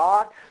from a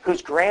God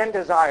whose grand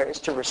desire is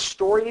to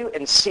restore you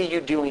and see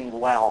you doing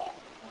well.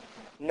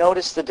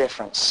 Notice the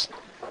difference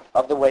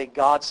of the way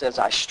God says,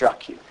 I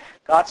struck you.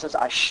 God says,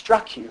 I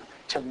struck you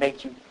to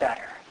make you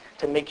better,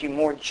 to make you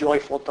more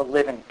joyful, to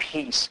live in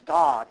peace.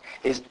 God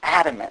is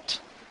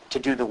adamant to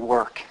do the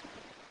work.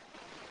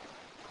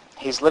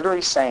 He's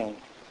literally saying,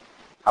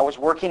 I was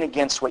working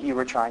against what you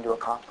were trying to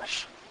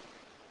accomplish.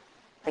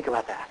 Think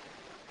about that.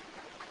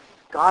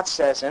 God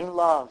says in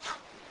love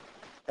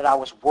that I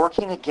was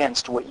working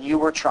against what you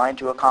were trying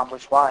to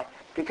accomplish. Why?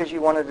 Because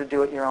you wanted to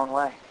do it your own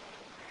way.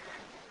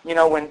 You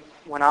know, when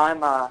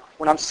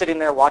I'm sitting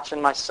there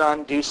watching my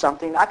son do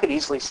something, I could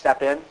easily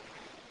step in.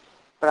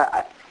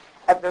 But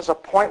there's a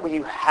point where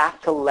you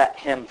have to let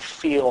him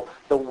feel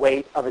the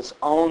weight of his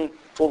own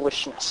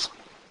foolishness.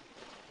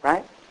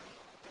 Right?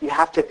 You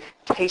have to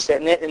taste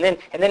it.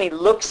 And then he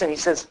looks and he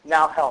says,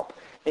 now help.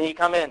 And you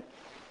come in.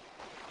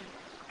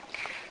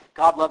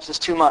 God loves us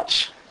too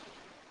much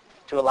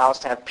to allow us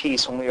to have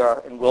peace when we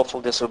are in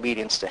willful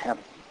disobedience to him.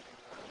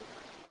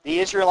 The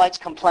Israelites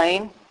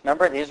complain.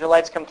 Remember, the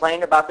Israelites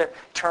complained about the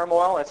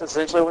turmoil. That's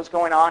essentially what's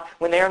going on.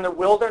 When they're in the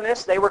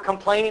wilderness, they were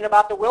complaining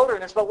about the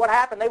wilderness. But what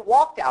happened? They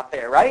walked out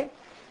there, right?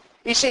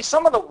 You see,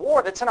 some of the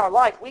war that's in our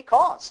life, we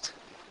caused.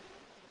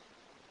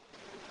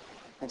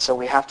 And so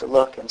we have to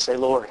look and say,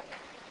 Lord,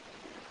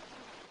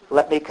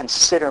 let me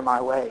consider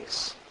my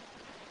ways.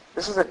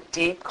 This is a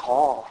deep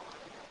call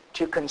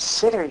to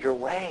consider your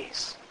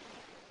ways.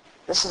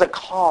 This is a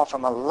call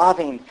from a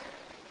loving,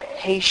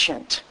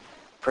 patient,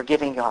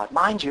 forgiving God.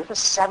 Mind you, it was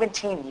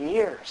 17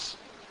 years.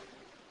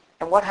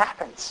 And what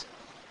happens?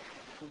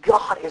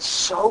 God is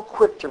so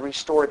quick to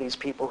restore these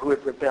people who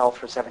had rebelled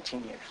for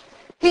 17 years.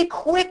 He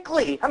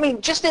quickly,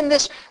 just in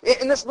this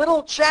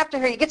little chapter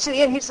here, he gets to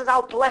the end, he says,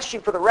 I'll bless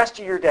you for the rest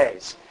of your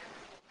days.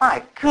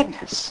 My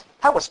goodness,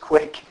 that was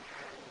quick.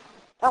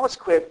 That was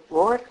quick,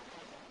 Lord.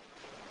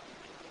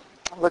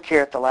 Look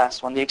here at the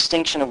last one, the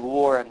extinction of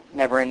war and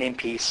never-ending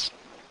peace.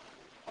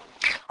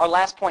 Our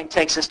last point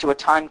takes us to a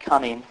time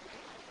coming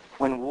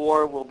when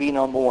war will be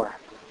no more.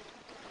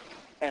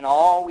 And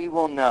all we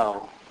will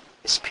know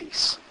is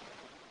peace.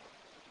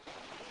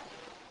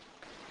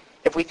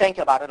 If we think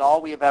about it,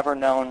 all we have ever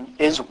known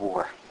is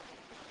war.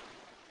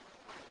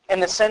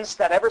 In the sense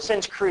that ever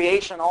since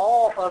creation,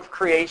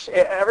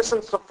 ever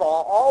since the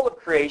fall, all of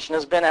creation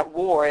has been at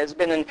war, has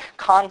been in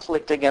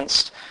conflict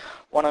against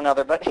one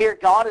another. But here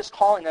God is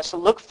calling us to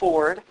look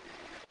forward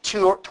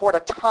toward a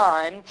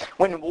time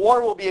when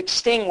war will be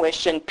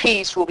extinguished and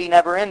peace will be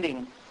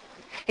never-ending.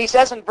 He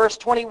says in verse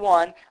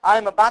 21, I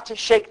am about to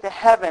shake the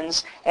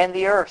heavens and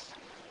the earth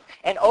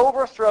and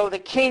overthrow the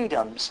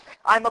kingdoms.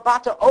 I'm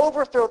about to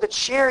overthrow the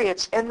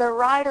chariots and their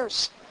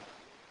riders.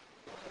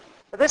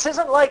 This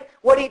isn't like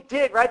what he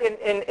did, right,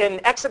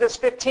 in Exodus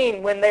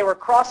 15 when they were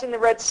crossing the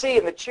Red Sea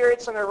and the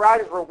chariots and their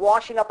riders were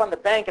washing up on the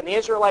bank and the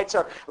Israelites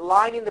are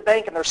lining the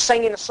bank and they're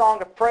singing a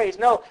song of praise.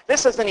 No,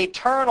 this is an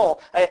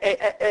eternal,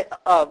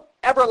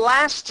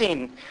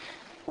 everlasting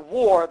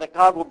war that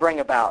God will bring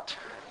about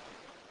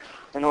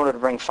in order to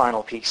bring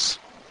final peace.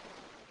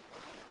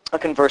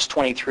 Look in verse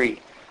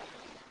 23.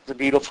 It's a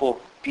beautiful,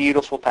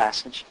 beautiful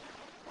passage.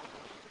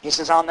 He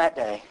says, on that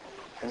day,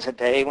 is a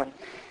day when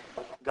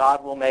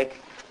God will make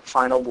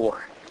final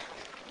war.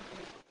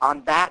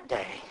 On that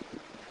day,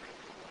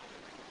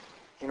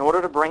 in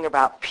order to bring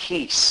about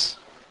peace,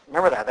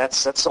 remember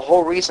that's the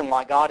whole reason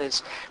why God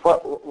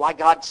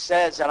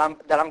says that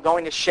I'm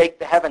going to shake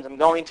the heavens, I'm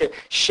going to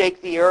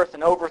shake the earth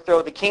and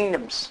overthrow the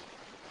kingdoms.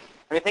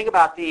 I mean, think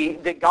about the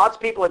God's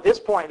people at this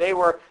point.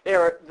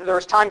 There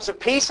was times of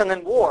peace and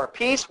then war,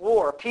 peace,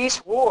 war,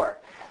 peace, war.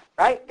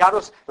 Right? God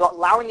was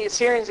allowing the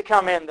Assyrians to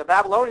come in, the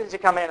Babylonians to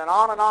come in, and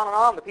on and on and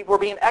on. The people were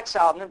being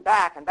exiled and then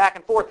back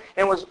and forth.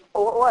 And it was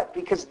what?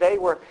 Because they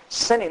were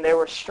sinning. They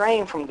were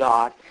straying from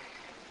God.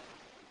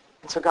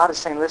 And so God is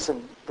saying,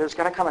 listen, there's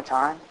going to come a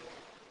time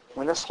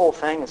when this whole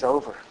thing is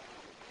over.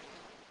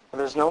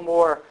 There's no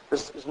more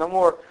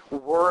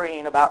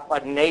worrying about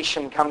a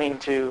nation coming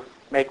to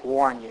make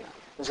war on you.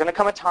 There's going to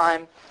come a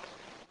time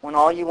when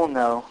all you will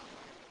know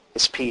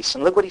is peace.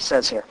 And look what he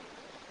says here.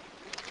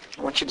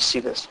 I want you to see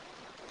this.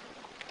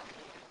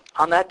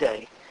 On that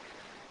day,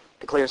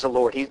 declares the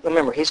Lord.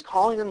 Remember, he's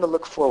calling them to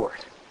look forward.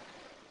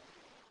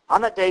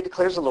 On that day,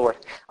 declares the Lord,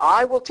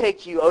 I will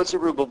take you, O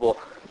Zerubbabel,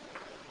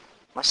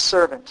 my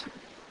servant,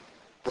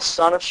 the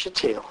son of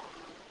Shealtiel,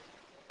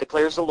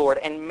 declares the Lord,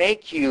 and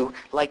make you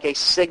like a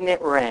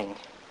signet ring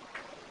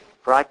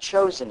For I've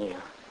chosen you,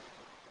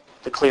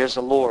 declares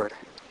the Lord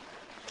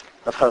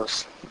of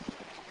hosts.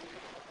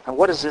 And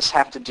what does this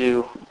have to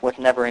do with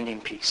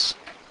never-ending peace?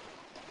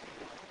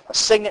 A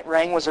signet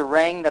ring was a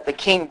ring that the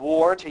king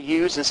wore to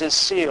use as his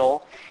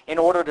seal in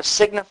order to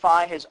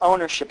signify his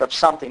ownership of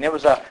something. It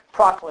was a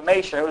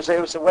proclamation. It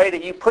was a way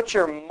that you put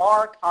your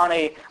mark on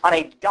a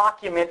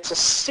document to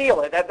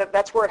seal it.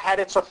 That's where it had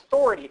its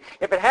authority.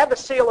 If it had the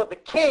seal of the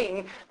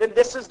king, then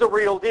this is the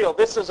real deal.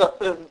 This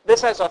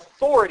has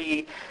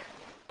authority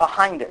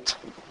behind it.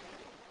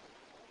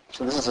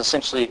 So this is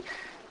essentially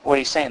what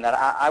he's saying, that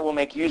I will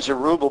make you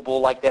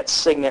Zerubbabel like that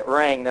signet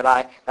ring that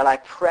I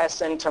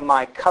press into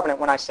my covenant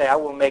when I say I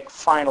will make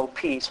final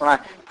peace. When I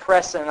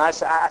press in, I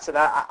said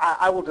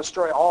I will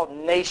destroy all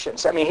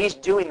nations. I mean, he's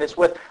doing this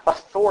with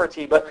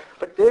authority. But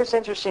there's an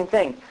interesting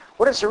thing.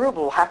 What does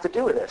Zerubbabel have to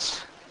do with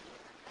this?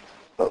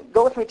 Well,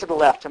 go with me to the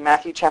left to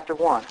Matthew chapter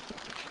 1.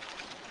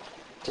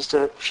 Just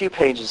a few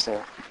pages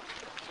there.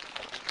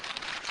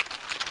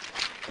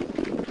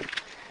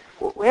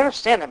 We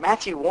understand that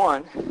Matthew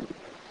 1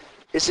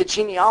 is the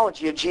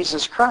genealogy of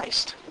Jesus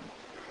Christ.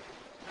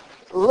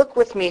 Look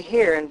with me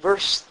here in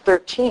verse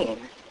 13.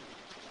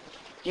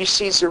 You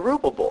see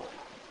Zerubbabel.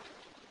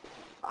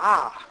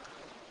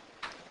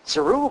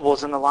 Zerubbabel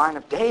is in the line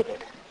of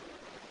David.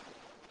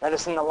 That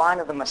is in the line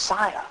of the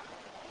Messiah.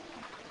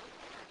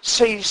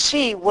 So you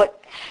see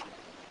what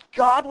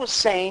God was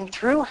saying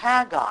through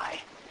Haggai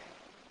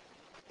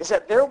is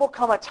that there will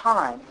come a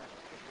time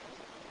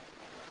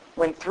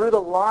when through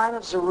the line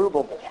of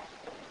Zerubbabel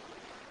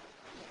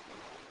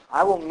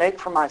I will make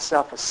for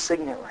myself a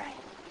signet ring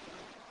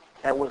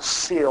that will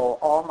seal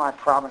all my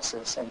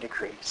promises and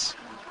decrees.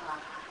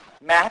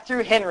 Matthew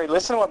Henry,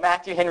 listen to what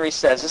Matthew Henry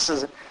says. This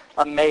is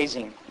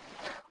amazing.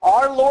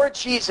 Our Lord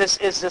Jesus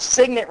is the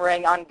signet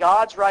ring on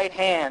God's right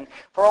hand,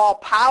 for all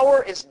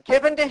power is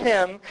given to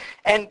him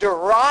and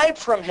derived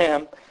from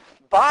him.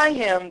 By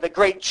him, the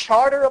great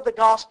charter of the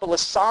gospel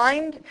is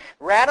signed,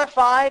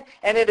 ratified,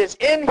 and it is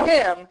in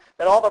him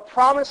that all the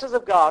promises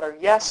of God are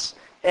yes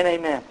and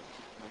amen.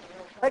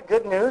 Isn't that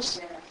good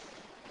news?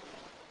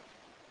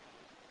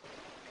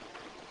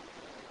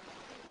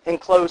 In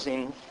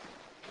closing,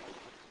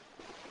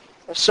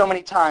 there's so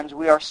many times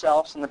we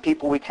ourselves and the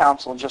people we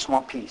counsel just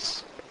want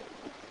peace.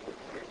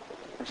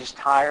 We're just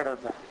tired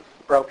of the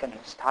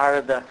brokenness,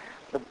 tired of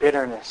the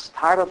bitterness,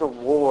 tired of the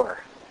war.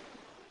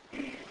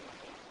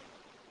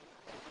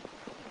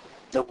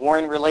 The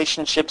warring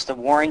relationships, the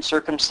warring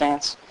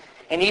circumstance,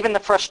 and even the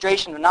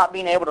frustration of not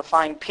being able to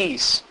find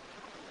peace.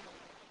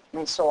 I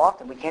mean, so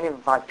often we can't even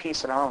find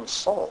peace in our own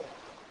soul,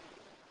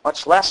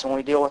 much less when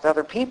we deal with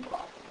other people.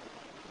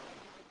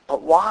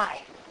 But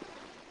why?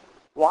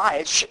 Why?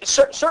 It's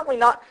certainly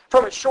not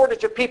from a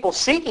shortage of people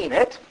seeking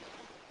it.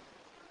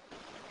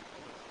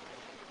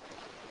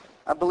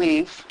 I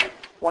believe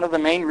one of the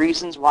main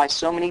reasons why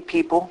so many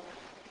people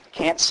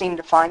can't seem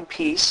to find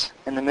peace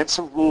in the midst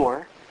of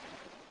war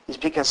is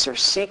because they're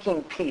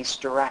seeking peace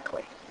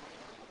directly.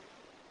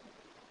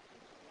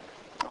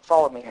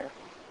 Follow me here.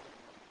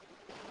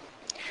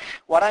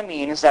 What I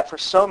mean is that for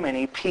so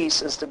many,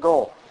 peace is the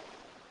goal.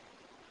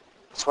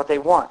 It's what they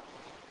want.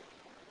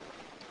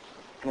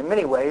 And in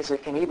many ways,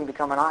 it can even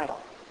become an idol.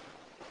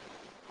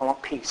 I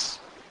want peace.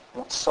 I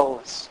want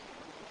solace.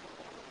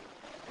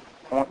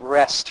 I want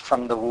rest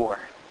from the war.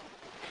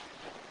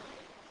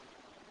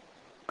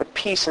 But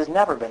peace has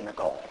never been the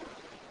goal.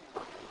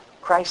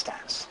 Christ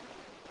has.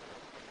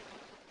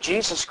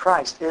 Jesus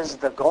Christ is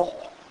the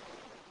goal.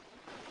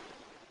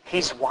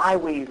 He's why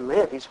we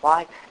live. He's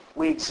why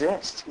we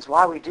exist. He's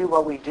why we do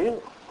what we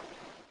do.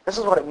 This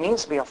is what it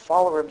means to be a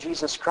follower of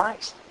Jesus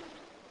Christ.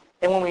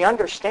 And when we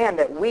understand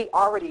that we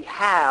already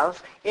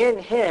have in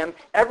him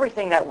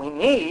everything that we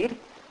need,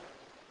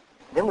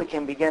 then we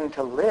can begin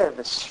to live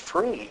as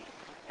free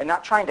and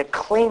not trying to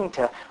cling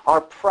to our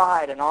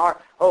pride and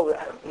our,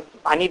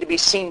 I need to be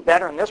seen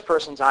better in this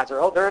person's eyes,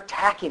 or, they're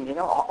attacking me.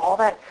 All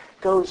that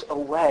goes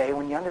away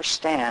when you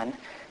understand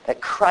that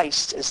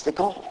Christ is the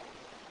goal.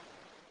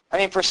 I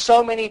mean, for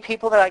so many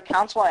people that I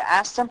counsel, I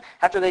ask them,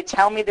 after they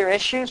tell me their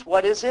issues,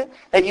 what is it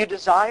that you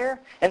desire?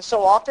 And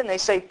so often they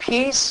say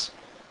peace,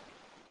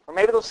 or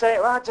maybe they'll say,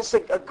 just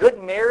a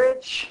good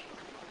marriage,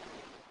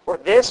 or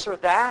this or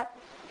that.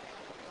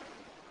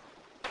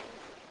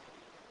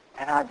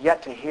 And I've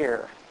yet to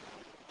hear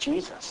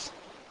Jesus.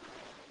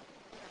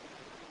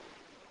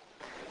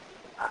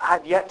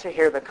 I've yet to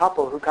hear the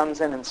couple who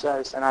comes in and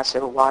says, and I say,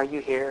 well, why are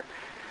you here?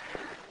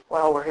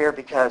 Well, we're here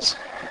because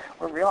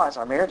we realize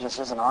our marriage just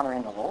isn't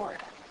honoring the Lord.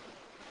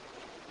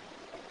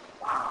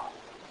 Wow.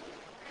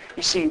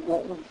 You see,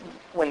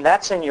 when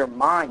that's in your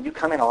mind, you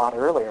come in a lot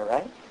earlier,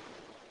 right?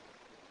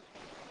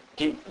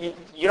 You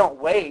don't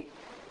wait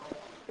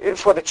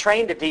for the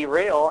train to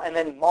derail and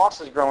then moss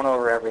is growing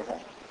over everything.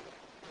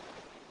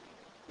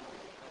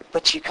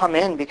 But you come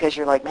in because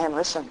you're like, man,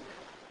 listen,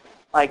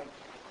 like,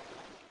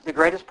 the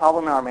greatest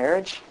problem in our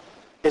marriage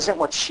isn't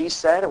what she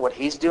said or what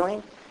he's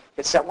doing.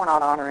 It's that we're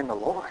not honoring the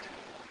Lord.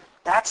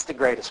 That's the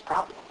greatest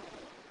problem.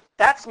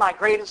 That's my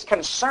greatest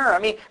concern. I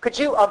mean, could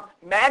you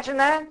imagine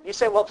that? You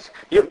say, well,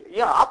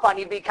 I'll find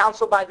you to be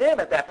counseled by them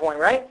at that point,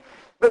 right?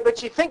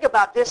 But you think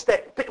about this,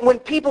 that when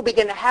people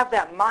begin to have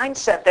that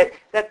mindset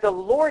that the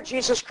Lord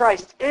Jesus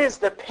Christ is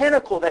the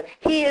pinnacle, that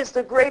he is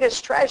the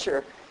greatest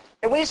treasure,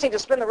 and we just need to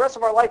spend the rest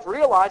of our life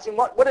realizing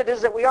what it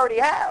is that we already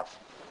have.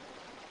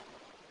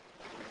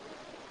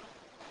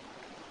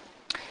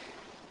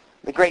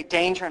 The great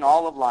danger in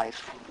all of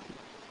life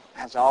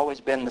has always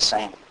been the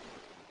same,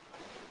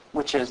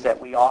 which is that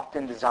we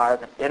often desire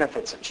the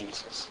benefits of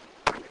Jesus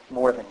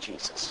more than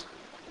Jesus.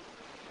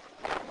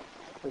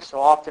 We so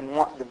often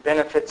want the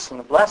benefits and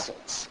the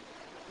blessings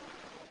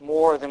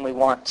more than we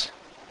want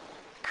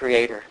the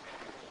Creator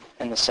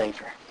and the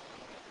Savior.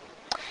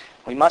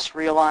 We must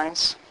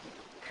realize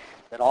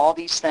that all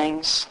these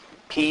things,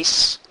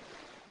 peace,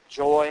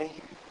 joy,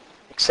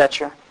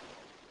 etc.,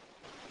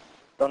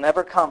 they'll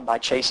never come by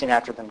chasing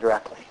after them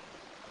directly.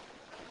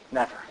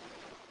 Never.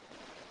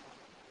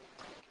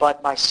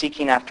 But by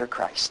seeking after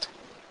Christ.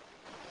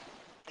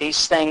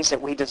 These things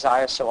that we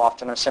desire so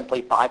often are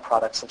simply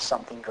byproducts of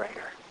something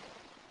greater.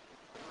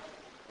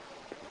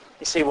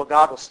 You see, what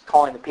God was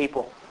calling the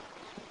people,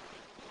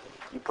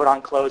 you put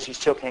on clothes you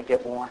still can't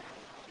get worn.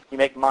 You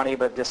make money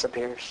but it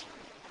disappears.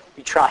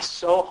 You try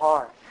so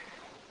hard.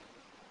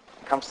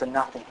 It comes to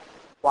nothing.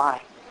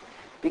 Why?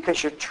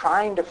 Because you're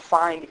trying to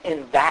find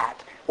in that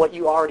what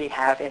you already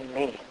have in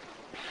me.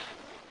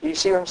 You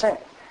see what I'm saying?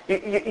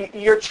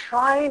 You're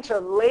trying to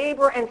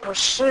labor and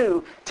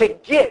pursue to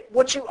get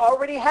what you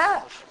already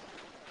have.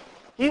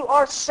 You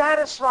are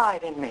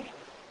satisfied in me.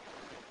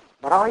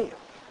 But are you?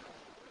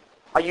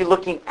 Are you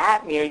looking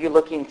at me? Are you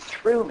looking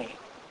through me?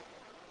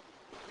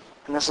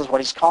 And this is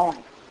what he's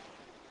calling.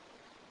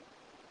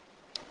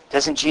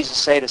 Doesn't Jesus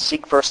say to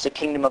seek first the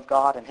kingdom of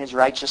God and his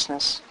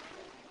righteousness?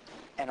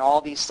 And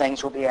all these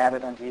things will be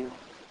added unto you.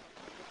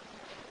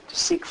 To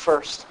seek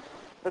first.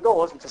 The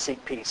goal isn't to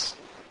seek peace.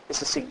 It's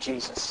to seek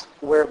Jesus,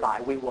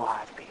 whereby we will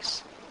have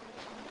peace.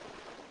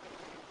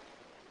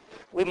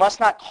 We must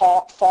not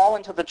fall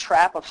into the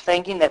trap of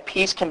thinking that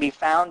peace can be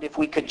found if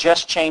we could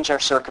just change our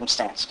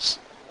circumstances.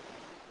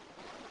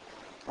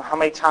 How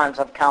many times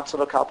I've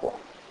counseled a couple,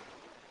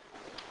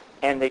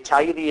 and they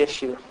tell you the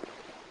issue,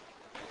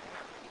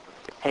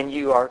 and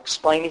you are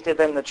explaining to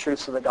them the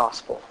truths of the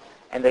gospel,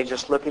 and they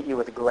just look at you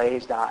with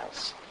glazed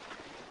eyes,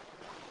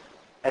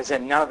 as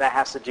in none of that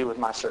has to do with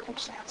my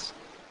circumstance,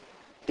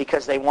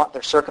 because they want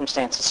their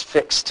circumstances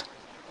fixed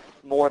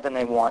more than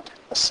they want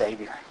a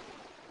Savior.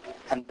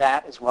 And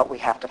that is what we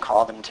have to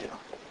call them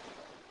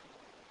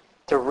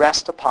to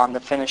rest upon the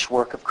finished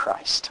work of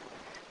Christ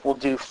will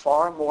do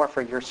far more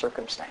for your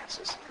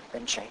circumstances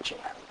than changing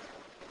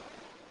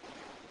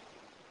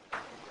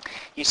them.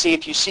 You see,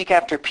 if you seek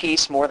after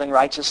peace more than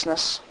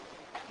righteousness,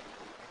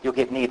 you'll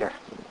get neither.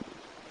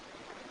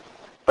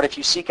 But if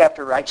you seek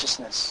after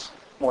righteousness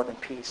more than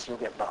peace, you'll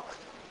get both.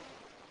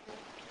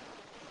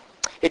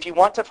 If you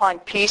want to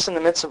find peace in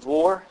the midst of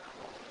war,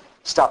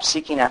 stop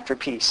seeking after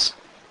peace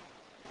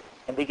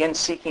and begin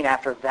seeking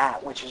after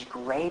that which is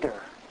greater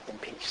than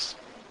peace,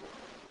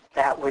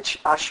 that which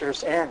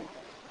ushers in,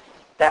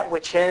 that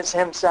which is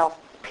himself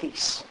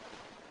peace,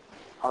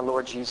 our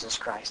Lord Jesus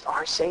Christ,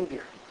 our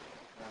Savior,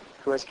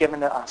 who has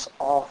given to us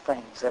all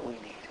things that we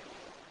need.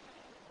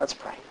 Let's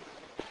pray.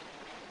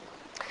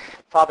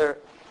 Father,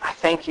 I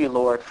thank you,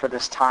 Lord, for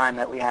this time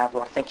that we have.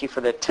 Lord, thank you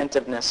for the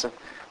attentiveness of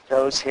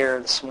those here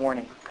this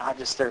morning. God,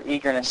 just their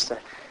eagerness to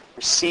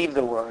receive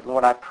the word.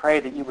 Lord, I pray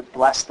that you would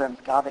bless them.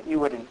 God, that you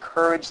would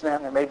encourage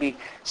them. There may be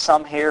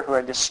some here who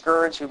are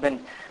discouraged, who've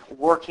been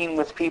working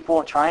with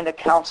people, trying to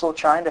counsel,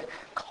 trying to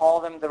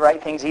call them the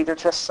right things, either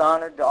to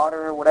son or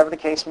daughter or whatever the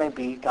case may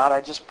be. God,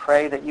 I just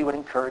pray that you would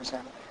encourage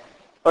them.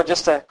 Lord,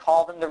 just to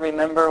call them to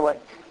remember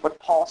what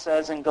Paul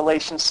says in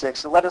Galatians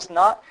 6. So let us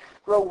not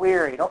grow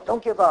weary.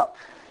 Don't give up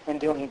in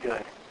doing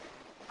good.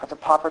 At the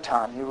proper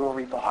time, you will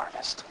reap a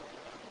harvest.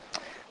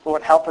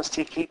 Lord, help us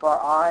to keep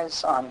our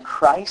eyes on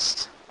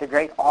Christ, the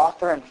great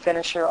author and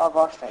finisher of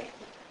our faith.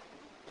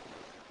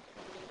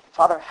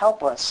 Father,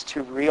 help us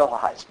to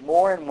realize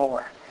more and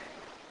more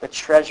the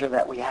treasure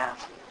that we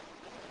have.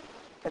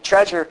 The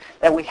treasure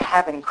that we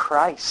have in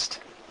Christ.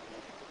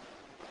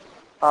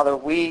 Father,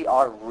 we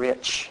are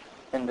rich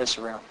in this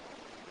room.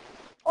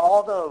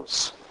 All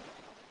those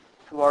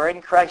who are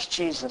in Christ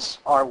Jesus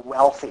are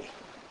wealthy.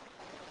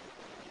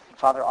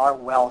 Father, our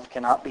wealth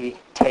cannot be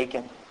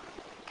taken,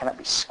 cannot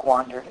be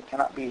squandered, it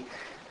cannot be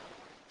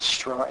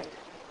destroyed.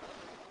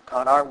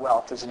 God, our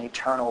wealth is an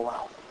eternal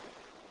wealth.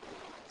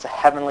 It's a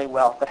heavenly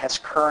wealth that has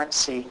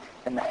currency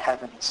in the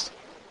heavens.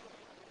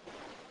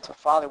 So,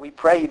 Father, we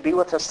pray you'd be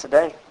with us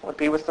today. Would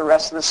be with the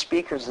rest of the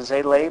speakers as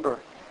they labor.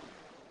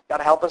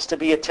 God, help us to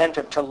be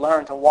attentive, to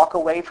learn, to walk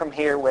away from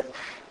here with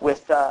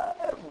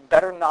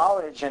better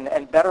knowledge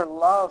and better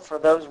love for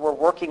those we're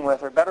working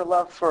with, or better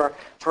love for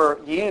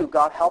you.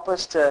 God, help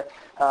us to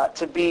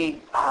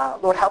be,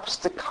 Lord, help us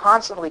to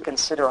constantly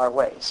consider our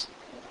ways.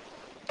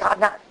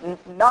 God,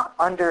 not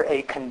under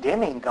a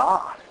condemning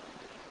God,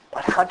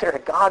 but under a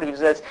God who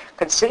says,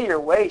 consider your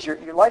ways.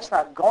 Your life's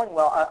not going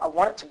well. I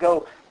want it to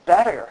go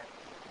better.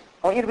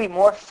 I want you to be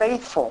more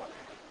faithful.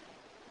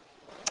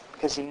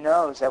 Because he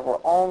knows that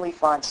we'll only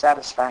find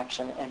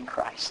satisfaction in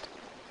Christ.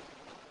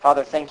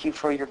 Father, thank you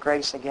for your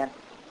grace again.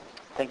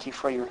 Thank you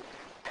for your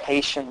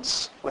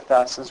patience with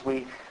us as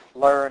we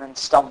learn and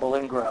stumble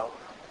and grow.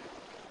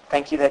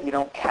 Thank you that you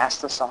don't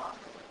cast us off.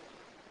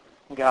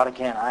 God,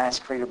 again, I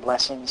ask for your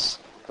blessings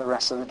for the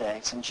rest of the day.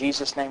 It's in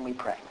Jesus' name we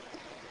pray.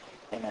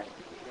 Amen.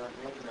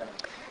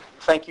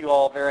 Thank you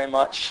all very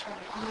much.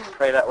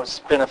 Pray that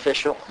was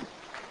beneficial.